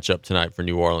huge matchup tonight for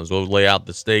New Orleans. We'll lay out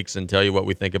the stakes and tell you what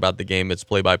we think about the game. It's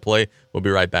play-by-play. We'll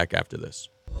be right back after this.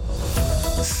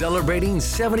 Celebrating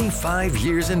 75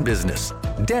 years in business,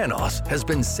 Danos has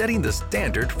been setting the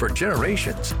standard for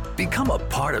generations. Become a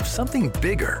part of something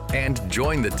bigger and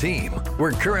join the team.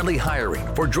 We're currently hiring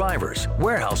for drivers,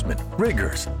 warehousemen,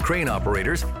 riggers, crane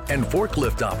operators, and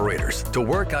forklift operators to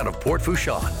work out of Port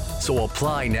Fourchon. So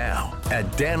apply now at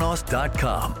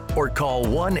danos.com or call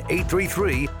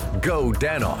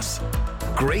 1-833-GO-DANOS.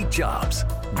 Great jobs,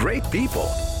 great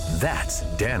people. That's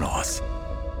Danos.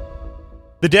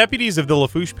 The deputies of the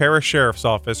Lafourche Parish Sheriff's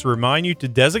Office remind you to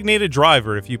designate a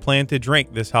driver if you plan to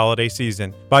drink this holiday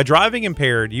season. By driving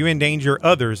impaired, you endanger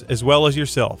others as well as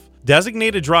yourself.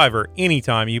 Designate a driver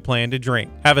anytime you plan to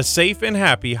drink. Have a safe and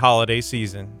happy holiday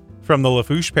season. From the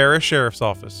Lafourche Parish Sheriff's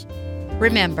Office.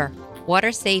 Remember,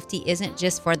 water safety isn't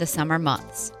just for the summer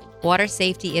months. Water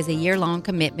safety is a year-long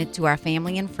commitment to our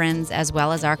family and friends as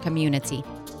well as our community.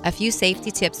 A few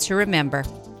safety tips to remember.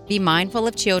 Be mindful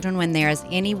of children when there is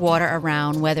any water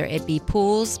around, whether it be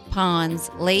pools, ponds,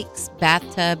 lakes,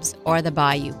 bathtubs, or the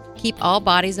bayou. Keep all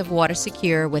bodies of water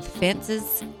secure with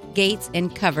fences, gates,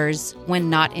 and covers when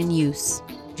not in use.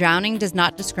 Drowning does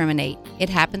not discriminate. It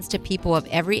happens to people of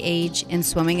every age and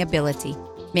swimming ability.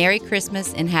 Merry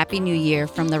Christmas and Happy New Year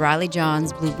from the Riley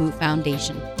Johns Blue Boot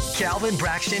Foundation. Calvin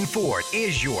Braxton Ford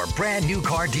is your brand new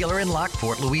car dealer in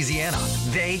Lockport, Louisiana.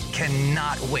 They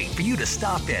cannot wait for you to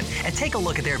stop in and take a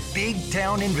look at their big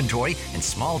town inventory and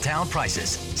small town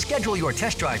prices. Schedule your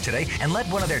test drive today and let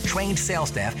one of their trained sales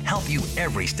staff help you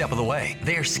every step of the way.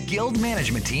 Their skilled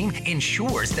management team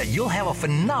ensures that you'll have a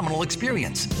phenomenal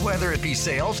experience, whether it be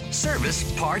sales,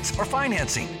 service, parts, or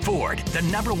financing. Ford, the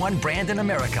 #1 brand in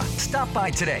America. Stop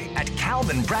by today at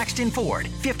Calvin Braxton Ford,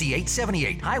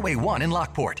 5878 Highway 1 in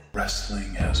Lockport.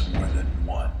 Wrestling has more than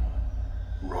one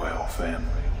royal family.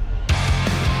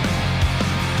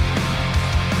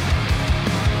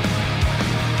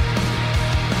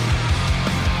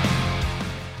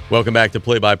 Welcome back to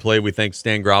Play by Play. We thank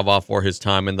Stan Gravois for his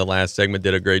time in the last segment.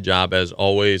 Did a great job as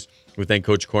always. We thank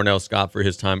Coach Cornell Scott for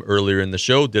his time earlier in the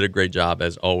show. Did a great job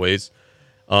as always.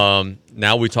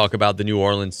 Now we talk about the New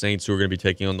Orleans Saints, who are going to be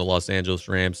taking on the Los Angeles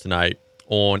Rams tonight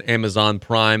on Amazon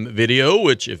Prime Video,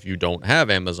 which if you don't have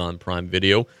Amazon Prime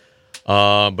Video,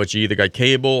 but you either got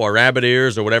cable or rabbit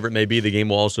ears or whatever it may be, the game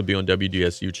will also be on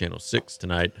WDSU Channel 6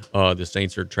 tonight. The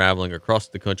Saints are traveling across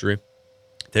the country,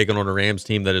 taking on a Rams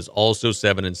team that is also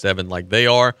 7-7 like they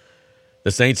are.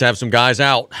 The Saints have some guys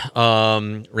out.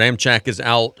 Ramchak is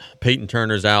out. Peyton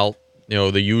Turner's out. The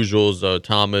usuals,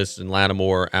 Thomas and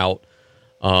Lattimore are out.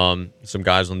 Some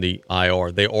guys on the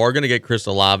IR. They are going to get Chris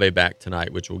Olave back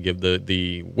tonight, which will give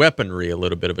the weaponry a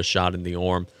little bit of a shot in the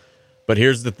arm. But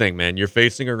here's the thing, man. You're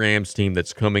facing a Rams team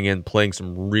that's coming in playing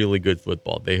some really good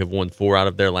football. They have won 4 out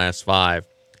of their last 5.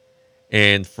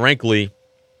 And frankly,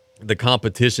 the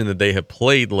competition that they have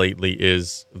played lately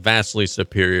is vastly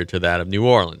superior to that of New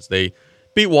Orleans. They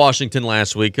beat Washington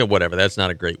last week. Whatever, that's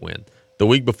not a great win. The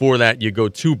week before that, you go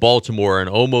to Baltimore and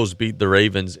almost beat the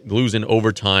Ravens, losing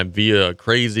overtime via a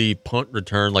crazy punt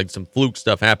return, like some fluke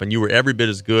stuff happened. You were every bit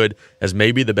as good as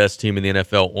maybe the best team in the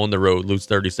NFL on the road, lose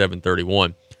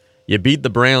 37-31. You beat the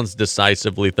Browns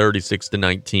decisively,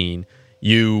 36-19.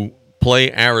 You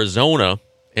play Arizona,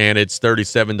 and it's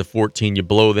 37-14. You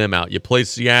blow them out. You play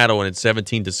Seattle, and it's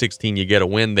 17-16. You get a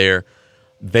win there.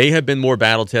 They have been more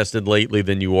battle-tested lately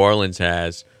than New Orleans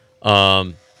has.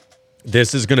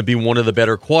 This is going to be one of the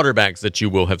better quarterbacks that you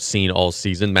will have seen all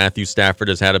season. Matthew Stafford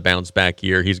has had a bounce-back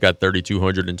year. He's got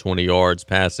 3,220 yards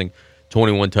passing,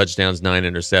 21 touchdowns, 9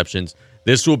 interceptions.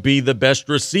 This will be the best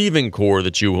receiving core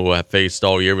that you will have faced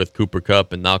all year with Cooper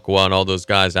Kupp and Nakua and all those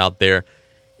guys out there.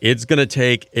 It's going to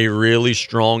take a really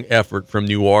strong effort from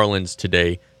New Orleans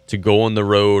today to go on the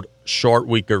road, short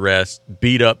week of rest,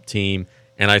 beat-up team.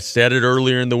 And I said it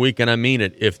earlier in the week, and I mean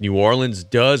it. If New Orleans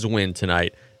does win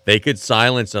tonight, they could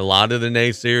silence a lot of the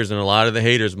naysayers and a lot of the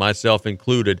haters, myself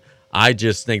included. I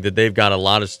just think that they've got a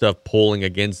lot of stuff pulling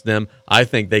against them. I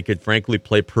think they could, frankly,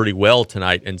 play pretty well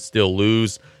tonight and still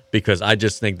lose because I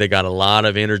just think they got a lot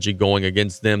of energy going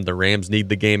against them. The Rams need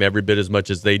the game every bit as much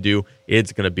as they do.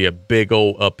 It's going to be a big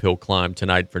old uphill climb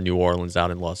tonight for New Orleans out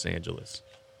in Los Angeles.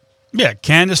 Yeah,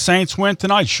 can the Saints win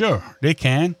tonight? Sure, they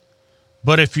can.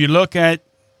 But if you look at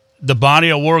the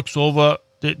body of works over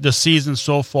the season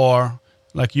so far,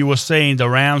 like you were saying, the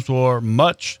Rams were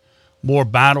much more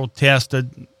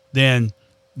battle-tested than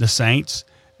the Saints.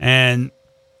 And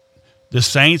the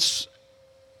Saints,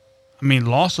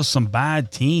 lost to some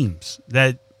bad teams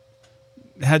that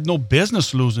had no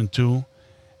business losing to.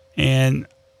 And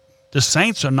the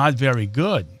Saints are not very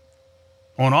good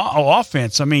on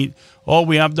offense. We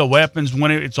have the weapons.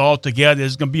 When it's all together,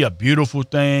 it's going to be a beautiful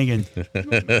thing. And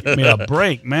a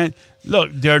break, man.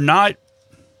 Look, they're not.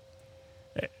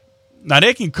 Now,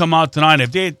 they can come out tonight.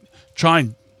 If they try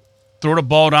and throw the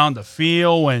ball down the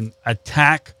field and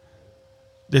attack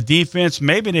the defense,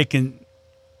 maybe they can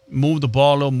move the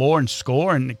ball a little more and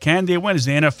score. And can they win? It's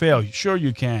the NFL. Sure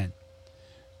you can.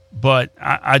 But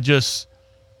I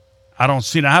don't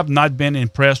see it. I have not been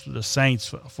impressed with the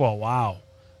Saints for a while.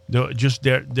 Just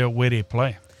their way they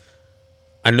play.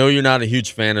 I know you're not a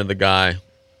huge fan of the guy,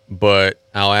 but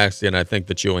I'll ask you, and I think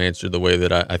that you'll answer the way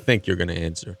that I think you're going to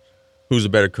answer. Who's a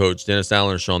better coach, Dennis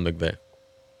Allen or Sean McVay?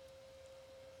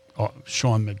 Oh,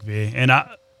 Sean McVay. And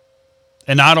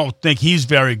I don't think he's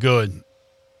very good.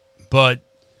 But,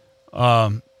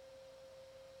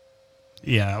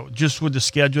 just with the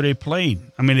schedule they played.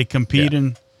 They compete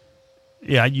in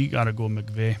Yeah, you got to go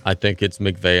McVay. I think it's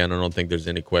McVay, and I don't think there's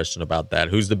any question about that.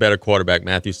 Who's the better quarterback,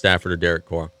 Matthew Stafford or Derek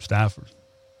Carr? Stafford.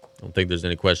 I don't think there's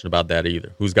any question about that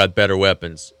either. Who's got better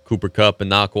weapons, Cooper Kupp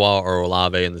and Nakua or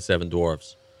Olave and the Seven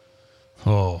Dwarfs?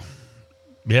 Oh,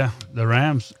 yeah, the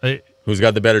Rams. Who's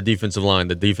got the better defensive line?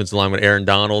 The defensive line with Aaron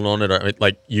Donald on it?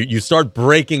 Like, you start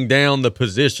breaking down the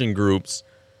position groups.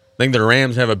 I think the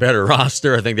Rams have a better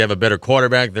roster. I think they have a better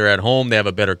quarterback. They're at home. They have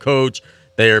a better coach.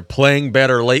 They're playing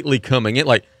better lately coming in.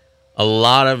 Like, a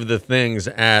lot of the things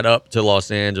add up to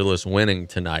Los Angeles winning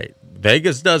tonight.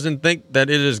 Vegas doesn't think that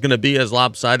it is going to be as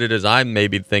lopsided as I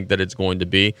maybe think that it's going to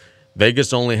be.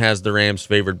 Vegas only has the Rams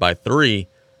favored by 3.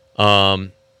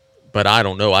 But I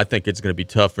don't know. I think it's going to be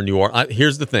tough for New Orleans.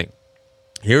 Here's the thing.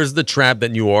 Here's the trap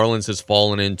that New Orleans has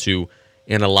fallen into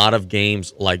in a lot of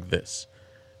games like this.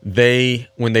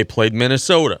 When they played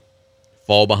Minnesota,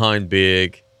 fall behind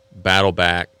big, battle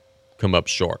back, come up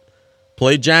short.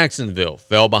 Played Jacksonville,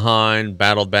 fell behind,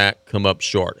 battled back, come up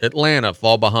short. Atlanta,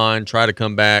 fall behind, try to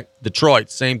come back. Detroit,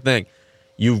 same thing.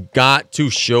 You've got to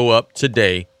show up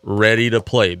today ready to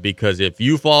play, because if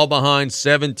you fall behind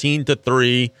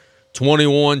 17-3,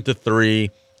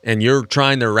 21-3, and you're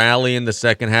trying to rally in the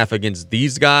second half against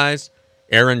these guys,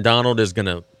 Aaron Donald is going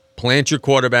to plant your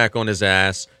quarterback on his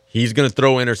ass. He's going to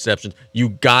throw interceptions. You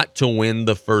got to win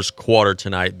the first quarter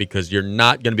tonight, because you're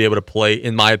not going to be able to play,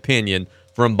 in my opinion,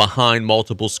 from behind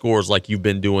multiple scores like you've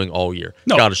been doing all year.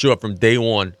 No. Got to show up from day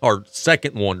one or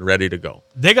second one ready to go.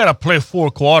 They got to play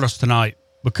 4 quarters tonight,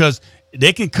 because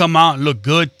they can come out and look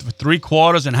good for 3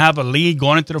 quarters and have a lead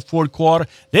going into the fourth quarter.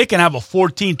 They can have a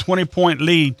 14, 20-point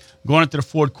lead going into the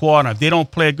fourth quarter. If they don't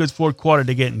play a good fourth quarter,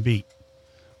 they're getting beat,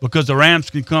 because the Rams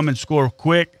can come and score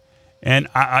quick, and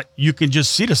you can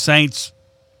just see the Saints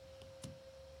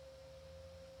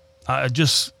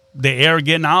the air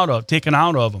taken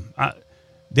out of them.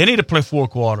 They need to play 4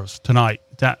 quarters tonight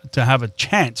to have a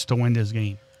chance to win this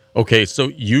game. Okay, so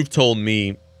you've told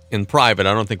me in private,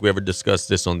 I don't think we ever discussed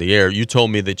this on the air, you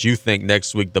told me that you think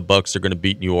next week the Bucs are going to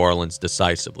beat New Orleans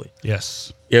decisively.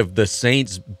 Yes. If the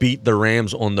Saints beat the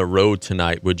Rams on the road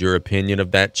tonight, would your opinion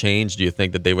of that change? Do you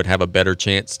think that they would have a better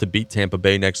chance to beat Tampa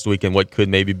Bay next week in what could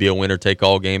maybe be a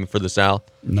winner-take-all game for the South?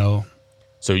 No.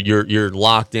 So you're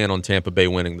locked in on Tampa Bay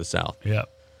winning the South? Yeah.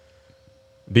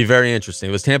 Be very interesting.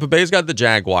 Because Tampa Bay's got the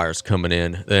Jaguars coming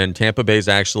in, and Tampa Bay's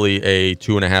actually a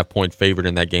 2.5-point favorite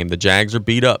in that game. The Jags are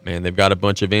beat up, man. They've got a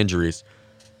bunch of injuries.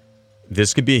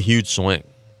 This could be a huge swing.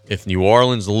 If New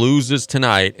Orleans loses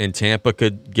tonight and Tampa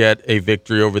could get a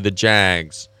victory over the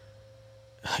Jags,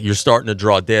 you're starting to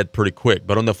draw dead pretty quick.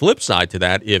 But on the flip side to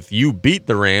that, if you beat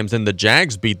the Rams and the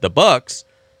Jags beat the Bucs,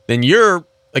 then you're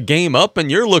a game up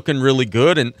and you're looking really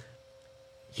good. And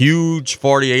huge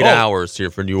 48 hours here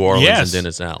for New Orleans and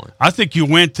Dennis Allen. I think you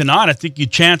win tonight. I think your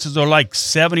chances are like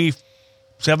 70,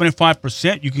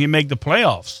 75% you can make the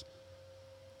playoffs.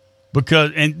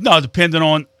 Depending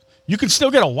on, you can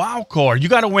still get a wild card. You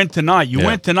got to win tonight. You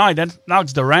win tonight, that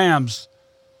knocks the Rams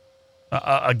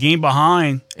a game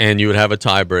behind. And you would have a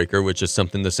tiebreaker, which is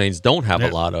something the Saints don't have a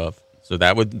lot of. So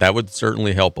that would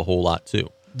certainly help a whole lot too.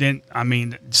 Then,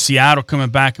 Seattle coming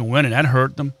back and winning, that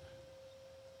hurt them.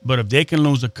 But if they can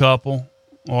lose a couple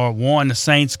or one, the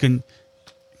Saints can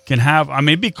have.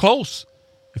 It'd be close.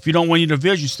 If you don't win your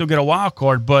division, you still get a wild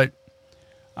card. But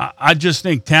I just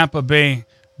think Tampa Bay,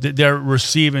 their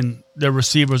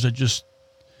receivers are just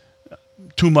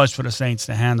too much for the Saints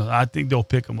to handle. I think they'll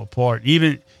pick them apart,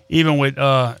 even with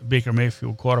Baker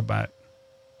Mayfield quarterback.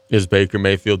 Is Baker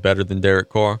Mayfield better than Derek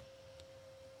Carr?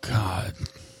 God,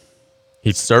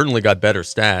 he's certainly got better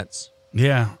stats.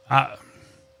 Yeah, I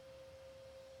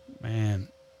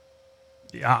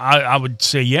would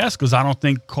say yes, because I don't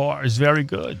think Carr is very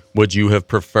good. Would you have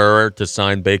preferred to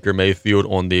sign Baker Mayfield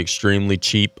on the extremely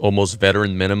cheap, almost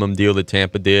veteran minimum deal that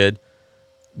Tampa did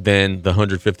than the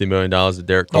 $150 million that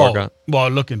Derek Carr got? Well,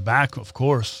 looking back, of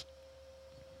course.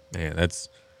 Man,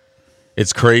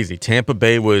 it's crazy. Tampa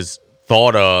Bay was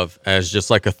thought of as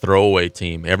just like a throwaway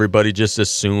team. Everybody just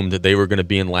assumed that they were going to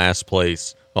be in last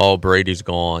place. Oh, Brady's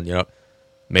gone,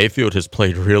 Mayfield has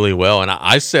played really well, and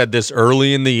I said this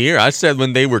early in the year. I said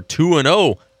when they were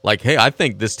 2-0, like, hey, I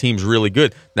think this team's really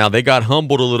good. Now, they got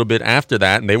humbled a little bit after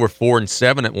that, and they were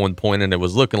 4-7 at one point, and it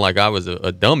was looking like I was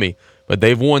a dummy. But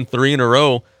they've won 3 in a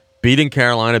row, beating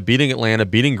Carolina, beating Atlanta,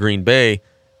 beating Green Bay.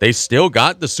 They still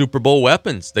got the Super Bowl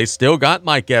weapons. They still got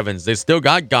Mike Evans. They still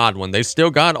got Godwin. They still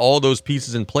got all those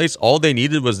pieces in place. All they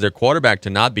needed was their quarterback to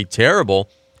not be terrible.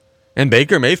 And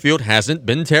Baker Mayfield hasn't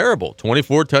been terrible.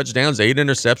 24 touchdowns, 8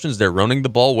 interceptions. They're running the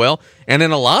ball well. And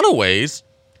in a lot of ways,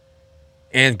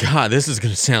 and God, this is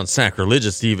going to sound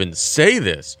sacrilegious to even say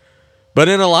this, but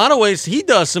in a lot of ways, he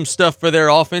does some stuff for their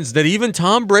offense that even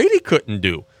Tom Brady couldn't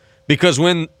do. Because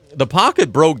when the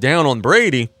pocket broke down on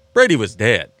Brady, Brady was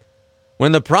dead.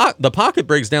 When the pocket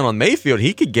breaks down on Mayfield,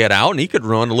 he could get out and he could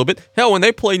run a little bit. Hell, when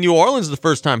they played New Orleans the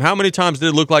first time, how many times did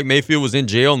it look like Mayfield was in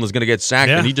jail and was going to get sacked,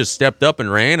 and he just stepped up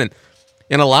and ran? And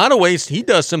in a lot of ways, he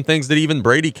does some things that even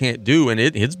Brady can't do, and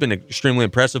it's been extremely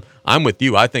impressive. I'm with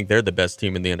you. I think they're the best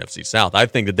team in the NFC South. I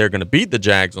think that they're going to beat the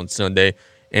Jags on Sunday,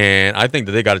 and I think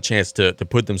that they got a chance to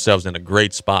put themselves in a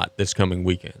great spot this coming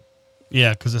weekend.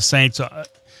 Yeah, because the Saints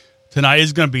tonight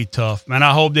is going to be tough. Man,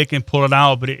 I hope they can pull it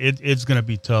out, but it's going to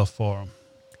be tough for them.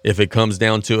 If it comes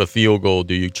down to a field goal,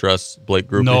 do you trust Blake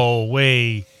Grupe? No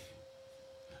way.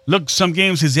 Look, some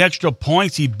games his extra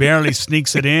points, he barely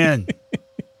sneaks it in.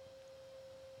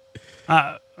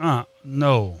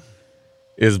 No.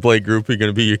 Is Blake Grupe going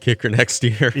to be your kicker next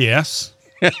year? Yes.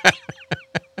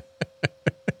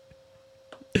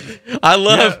 I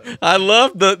love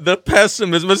the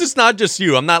pessimism. It's not just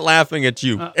you. I'm not laughing at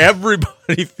you.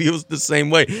 Everybody feels the same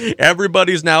way.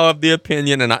 Everybody's now of the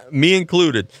opinion, and me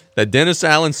included, that Dennis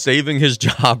Allen's saving his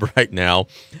job right now,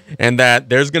 and that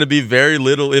there's going to be very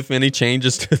little, if any,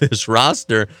 changes to this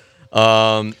roster.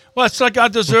 Well, it's like I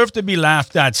deserve to be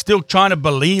laughed at. Still trying to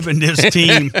believe in this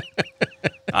team.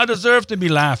 I deserve to be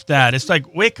laughed at. It's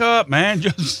like, wake up, man.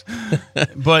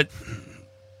 But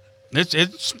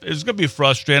it's gonna be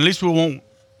frustrating. At least we won't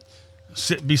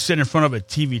be sitting in front of a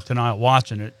TV tonight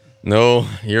watching it. No,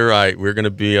 you're right. We're gonna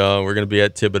be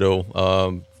at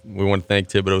Thibodeau. We want to thank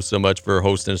Thibodeau so much for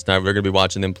hosting us tonight. We're gonna be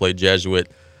watching them play Jesuit.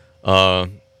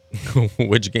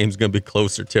 Which game's gonna be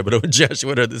closer, Thibodeau and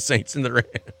Jesuit, or the Saints and the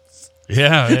Rams?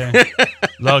 Yeah.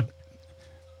 Look,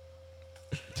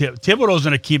 Thibodeau's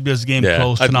going to keep this game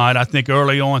close tonight. I think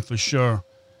early on for sure.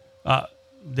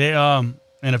 And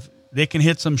if they can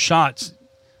hit some shots,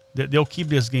 they'll keep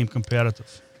this game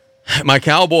competitive. My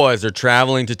Cowboys are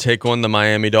traveling to take on the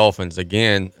Miami Dolphins.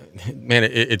 Again, man,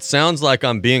 it sounds like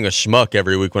I'm being a schmuck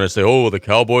every week when I say, oh, the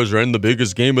Cowboys are in the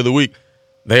biggest game of the week.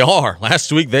 They are.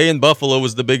 Last week, they in Buffalo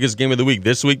was the biggest game of the week.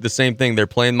 This week, the same thing. They're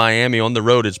playing Miami on the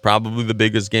road. It's probably the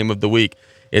biggest game of the week.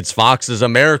 It's Fox's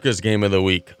America's game of the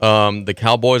week. The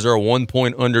Cowboys are a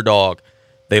 1-point underdog.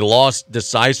 They lost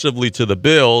decisively to the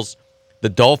Bills. The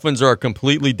Dolphins are a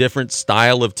completely different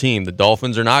style of team. The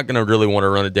Dolphins are not going to really want to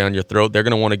run it down your throat. They're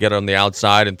going to want to get on the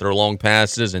outside and throw long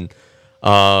passes and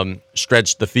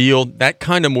stretch the field. That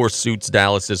kind of more suits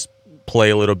Dallas's play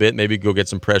a little bit. Maybe go get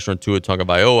some pressure on Tua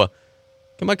Tagovailoa.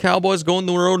 Can my Cowboys go on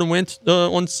the road and win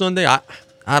on Sunday?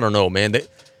 I don't know, man.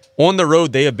 On the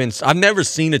road, they have been – I've never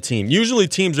seen a team. Usually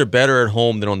teams are better at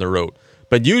home than on the road.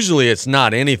 But usually it's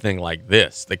not anything like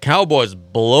this. The Cowboys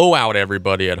blow out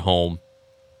everybody at home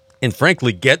and,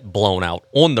 frankly, get blown out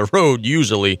on the road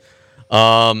usually.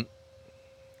 Can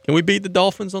we beat the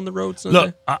Dolphins on the road Sunday?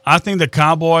 Look, I think the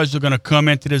Cowboys are going to come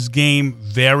into this game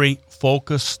very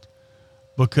focused,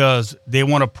 because they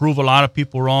want to prove a lot of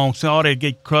people wrong. So, they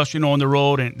get crushed, on the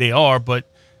road, and they are, but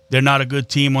they're not a good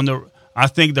team on the. I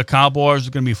think the Cowboys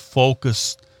are going to be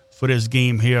focused for this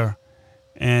game here,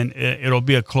 and it'll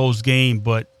be a close game.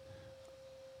 But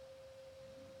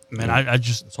man, I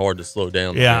just it's hard to slow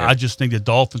down. Yeah, man. I just think the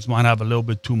Dolphins might have a little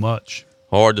bit too much.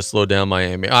 Hard to slow down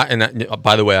Miami.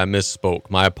 By the way, I misspoke.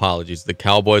 My apologies. The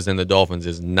Cowboys and the Dolphins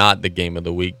is not the game of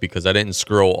the week because I didn't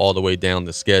scroll all the way down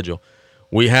the schedule.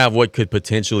 We have what could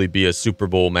potentially be a Super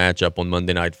Bowl matchup on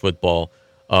Monday Night Football.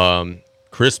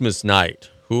 Christmas night.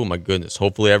 Oh, my goodness.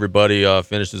 Hopefully everybody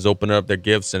finishes opening up their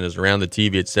gifts and is around the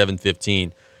TV at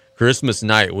 7:15. Christmas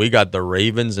night, we got the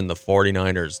Ravens and the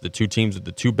 49ers, the two teams with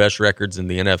the two best records in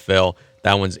the NFL.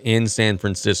 That one's in San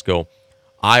Francisco.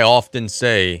 I often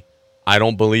say I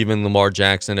don't believe in Lamar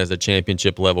Jackson as a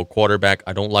championship-level quarterback.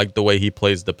 I don't like the way he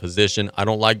plays the position. I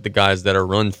don't like the guys that are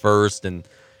run first and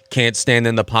can't stand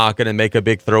in the pocket and make a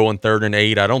big throw on 3rd and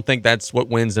 8. I don't think that's what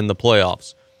wins in the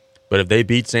playoffs. But if they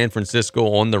beat San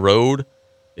Francisco on the road,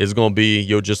 it's going to be,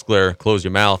 you'll just close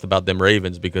your mouth about them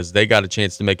Ravens because they got a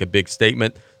chance to make a big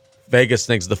statement. Vegas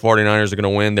thinks the 49ers are going to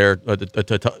win. They're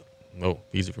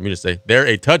easy for me to say. They're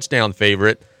a touchdown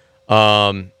favorite.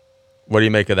 What do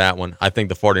you make of that one? I think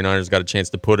the 49ers got a chance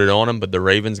to put it on them, but the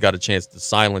Ravens got a chance to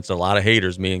silence a lot of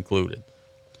haters, me included.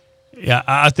 Yeah,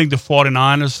 I think the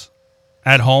 49ers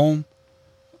at home,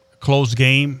 close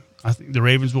game. I think the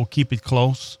Ravens will keep it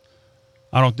close.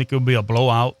 I don't think it'll be a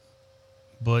blowout,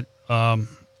 but I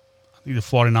think the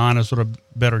 49ers are a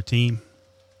better team.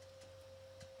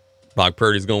 Brock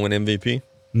Purdy's going to win MVP?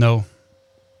 No.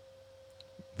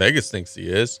 Vegas thinks he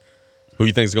is. Who do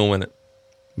you think is going to win it?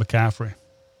 McCaffrey.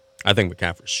 I think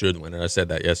McCaffrey should win it. I said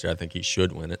that yesterday. I think he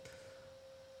should win it.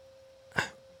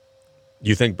 Do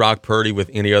you think Brock Purdy with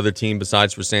any other team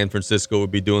besides for San Francisco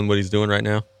would be doing what he's doing right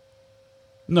now?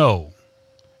 No.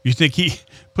 You think he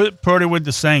put Purdy with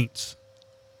the Saints?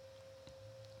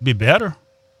 Be better.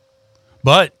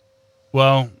 But,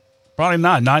 well, probably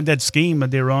not. Not that scheme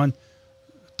that they run.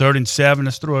 3rd and 7,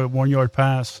 let's throw a 1-yard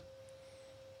pass.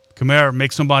 Kamara,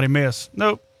 make somebody miss.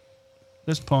 Nope.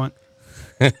 Let's punt.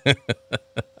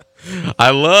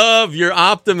 I love your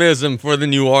optimism for the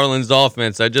New Orleans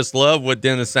offense. I just love what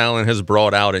Dennis Allen has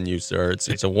brought out in you, sir.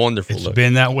 It's a wonderful look. It's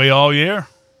been that way all year.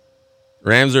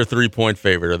 Rams are a 3-point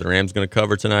favorite. Are the Rams going to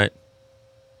cover tonight?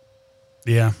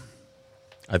 Yeah.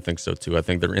 I think so, too. I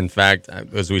think they're, in fact,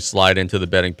 as we slide into the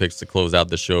betting picks to close out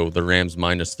the show, the Rams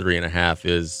minus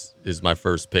 3.5 is my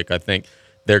first pick. I think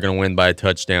they're going to win by a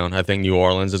touchdown. I think New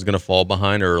Orleans is going to fall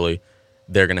behind early.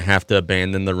 They're going to have to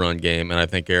abandon the run game, and I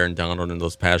think Aaron Donald and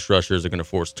those pass rushers are going to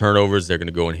force turnovers. They're going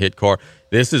to go and hit Carr.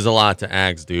 This is a lot to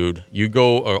ask, dude. You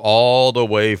go all the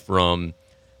way from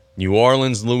New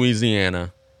Orleans,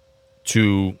 Louisiana,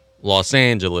 to Los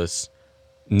Angeles.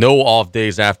 No off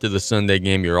days after the Sunday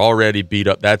game. You're already beat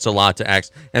up. That's a lot to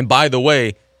ask. And by the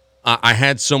way, I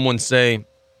had someone say,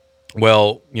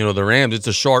 well, the Rams, it's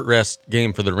a short rest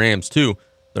game for the Rams too.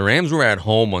 The Rams were at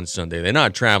home on Sunday. They're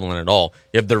not traveling at all.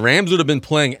 If the Rams would have been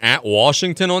playing at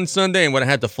Washington on Sunday and would have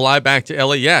had to fly back to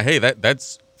LA, yeah, hey,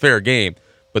 that's fair game.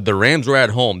 But the Rams were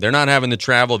at home. They're not having to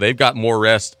travel. They've got more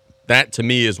rest. That, to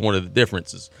me, is one of the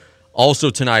differences. Also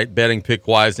tonight, betting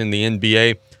pick-wise in the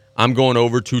NBA, I'm going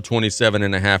over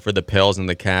 227.5 for the Pels and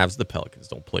the Cavs. The Pelicans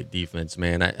don't play defense,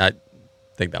 man. I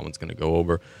think that one's going to go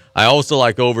over. I also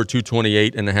like over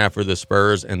 228.5 for the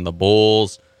Spurs and the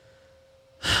Bulls.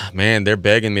 Man, they're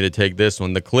begging me to take this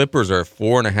one. The Clippers are a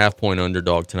 4.5-point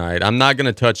underdog tonight. I'm not going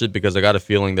to touch it because I got a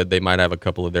feeling that they might have a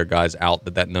couple of their guys out,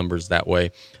 that number's that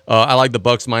way. I like the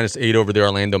Bucks minus 8 over the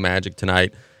Orlando Magic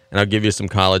tonight, and I'll give you some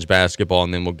college basketball,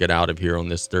 and then we'll get out of here on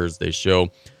this Thursday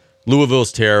show.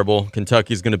 Louisville's terrible.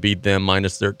 Kentucky's going to beat them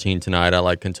minus 13 tonight. I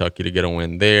like Kentucky to get a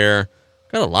win there.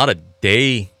 Got a lot of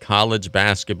day college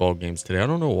basketball games today. I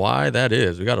don't know why that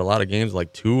is. We got a lot of games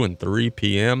like 2 and 3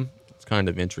 p.m. It's kind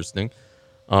of interesting.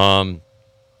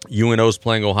 UNO's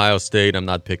playing Ohio State. I'm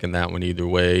not picking that one either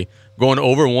way. Going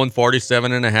over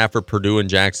 147.5 for Purdue and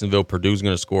Jacksonville. Purdue's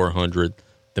going to score 100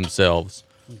 themselves.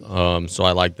 So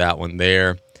I like that one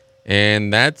there.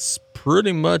 And that's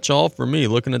pretty much all for me.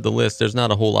 Looking at the list, there's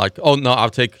not a whole lot. Oh, no, I'll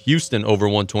take Houston over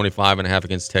 125.5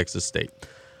 against Texas State.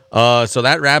 So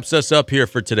that wraps us up here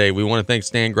for today. We want to thank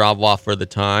Stan Gravois for the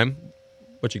time.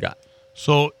 What you got?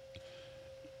 So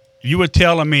you were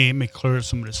telling me, let me clear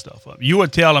some of this stuff up. You were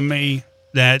telling me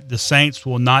that the Saints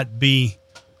will not be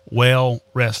well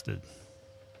rested.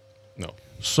 No.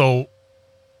 So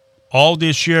all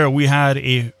this year we had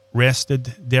a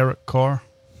rested Derek Carr.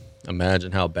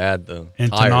 Imagine how bad the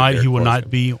and tonight he will not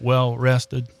be well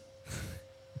rested.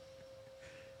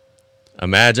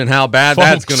 Imagine how bad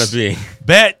that's going to be.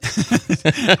 Bet.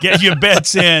 Get your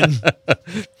bets in.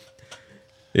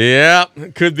 Yeah,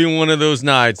 it could be one of those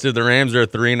nights. So the Rams are a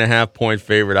 3.5-point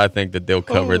favorite. I think that they'll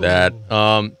cover that.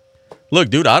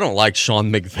 Look, dude, I don't like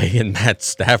Sean McVay and Matt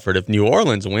Stafford. If New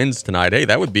Orleans wins tonight, hey,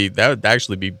 that would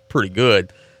actually be pretty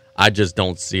good. I just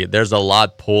don't see it. There's a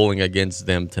lot pulling against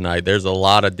them tonight. There's a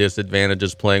lot of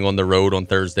disadvantages playing on the road on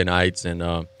Thursday nights, and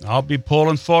I'll be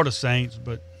pulling for the Saints,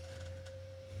 but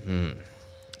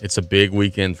it's a big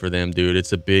weekend for them, dude.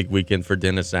 It's a big weekend for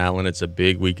Dennis Allen. It's a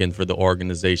big weekend for the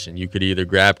organization. You could either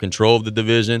grab control of the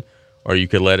division or you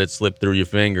could let it slip through your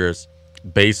fingers.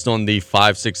 Based on the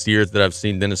 5-6 years that I've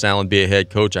seen Dennis Allen be a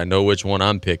head coach, I know which one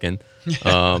I'm picking.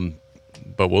 But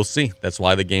we'll see. That's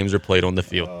why the games are played on the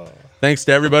field. Thanks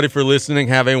to everybody for listening.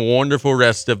 Have a wonderful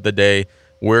rest of the day.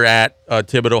 We're at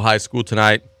Thibodeau High School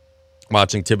tonight,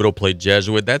 watching Thibodeau play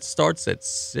Jesuit. That starts at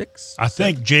 6? I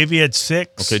think JV at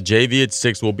 6. Okay, JV at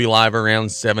 6. We'll be live around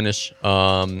 7-ish.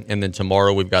 And then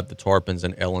tomorrow we've got the Tarpons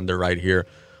and Ellender right here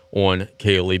on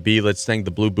KLEB. Let's thank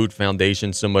the Blue Boot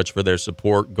Foundation so much for their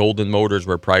support. Golden Motors,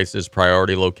 where price is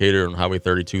priority, located on Highway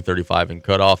 32, 35 and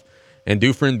Cutoff. And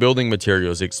Dufresne Building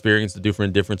Materials. Experience the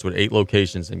Dufresne difference with 8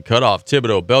 locations in Cutoff,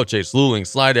 Thibodeau, Belchase, Luling,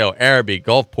 Slidell, Arabi,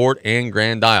 Gulfport, and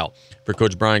Grand Isle. For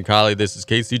Coach Brian Colley, this is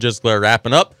Casey Justler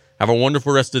wrapping up. Have a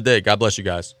wonderful rest of the day. God bless you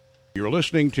guys. You're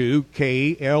listening to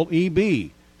KLEB,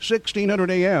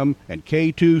 1600 AM and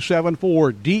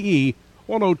K274DE,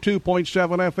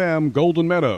 102.7 FM, Golden Meadow.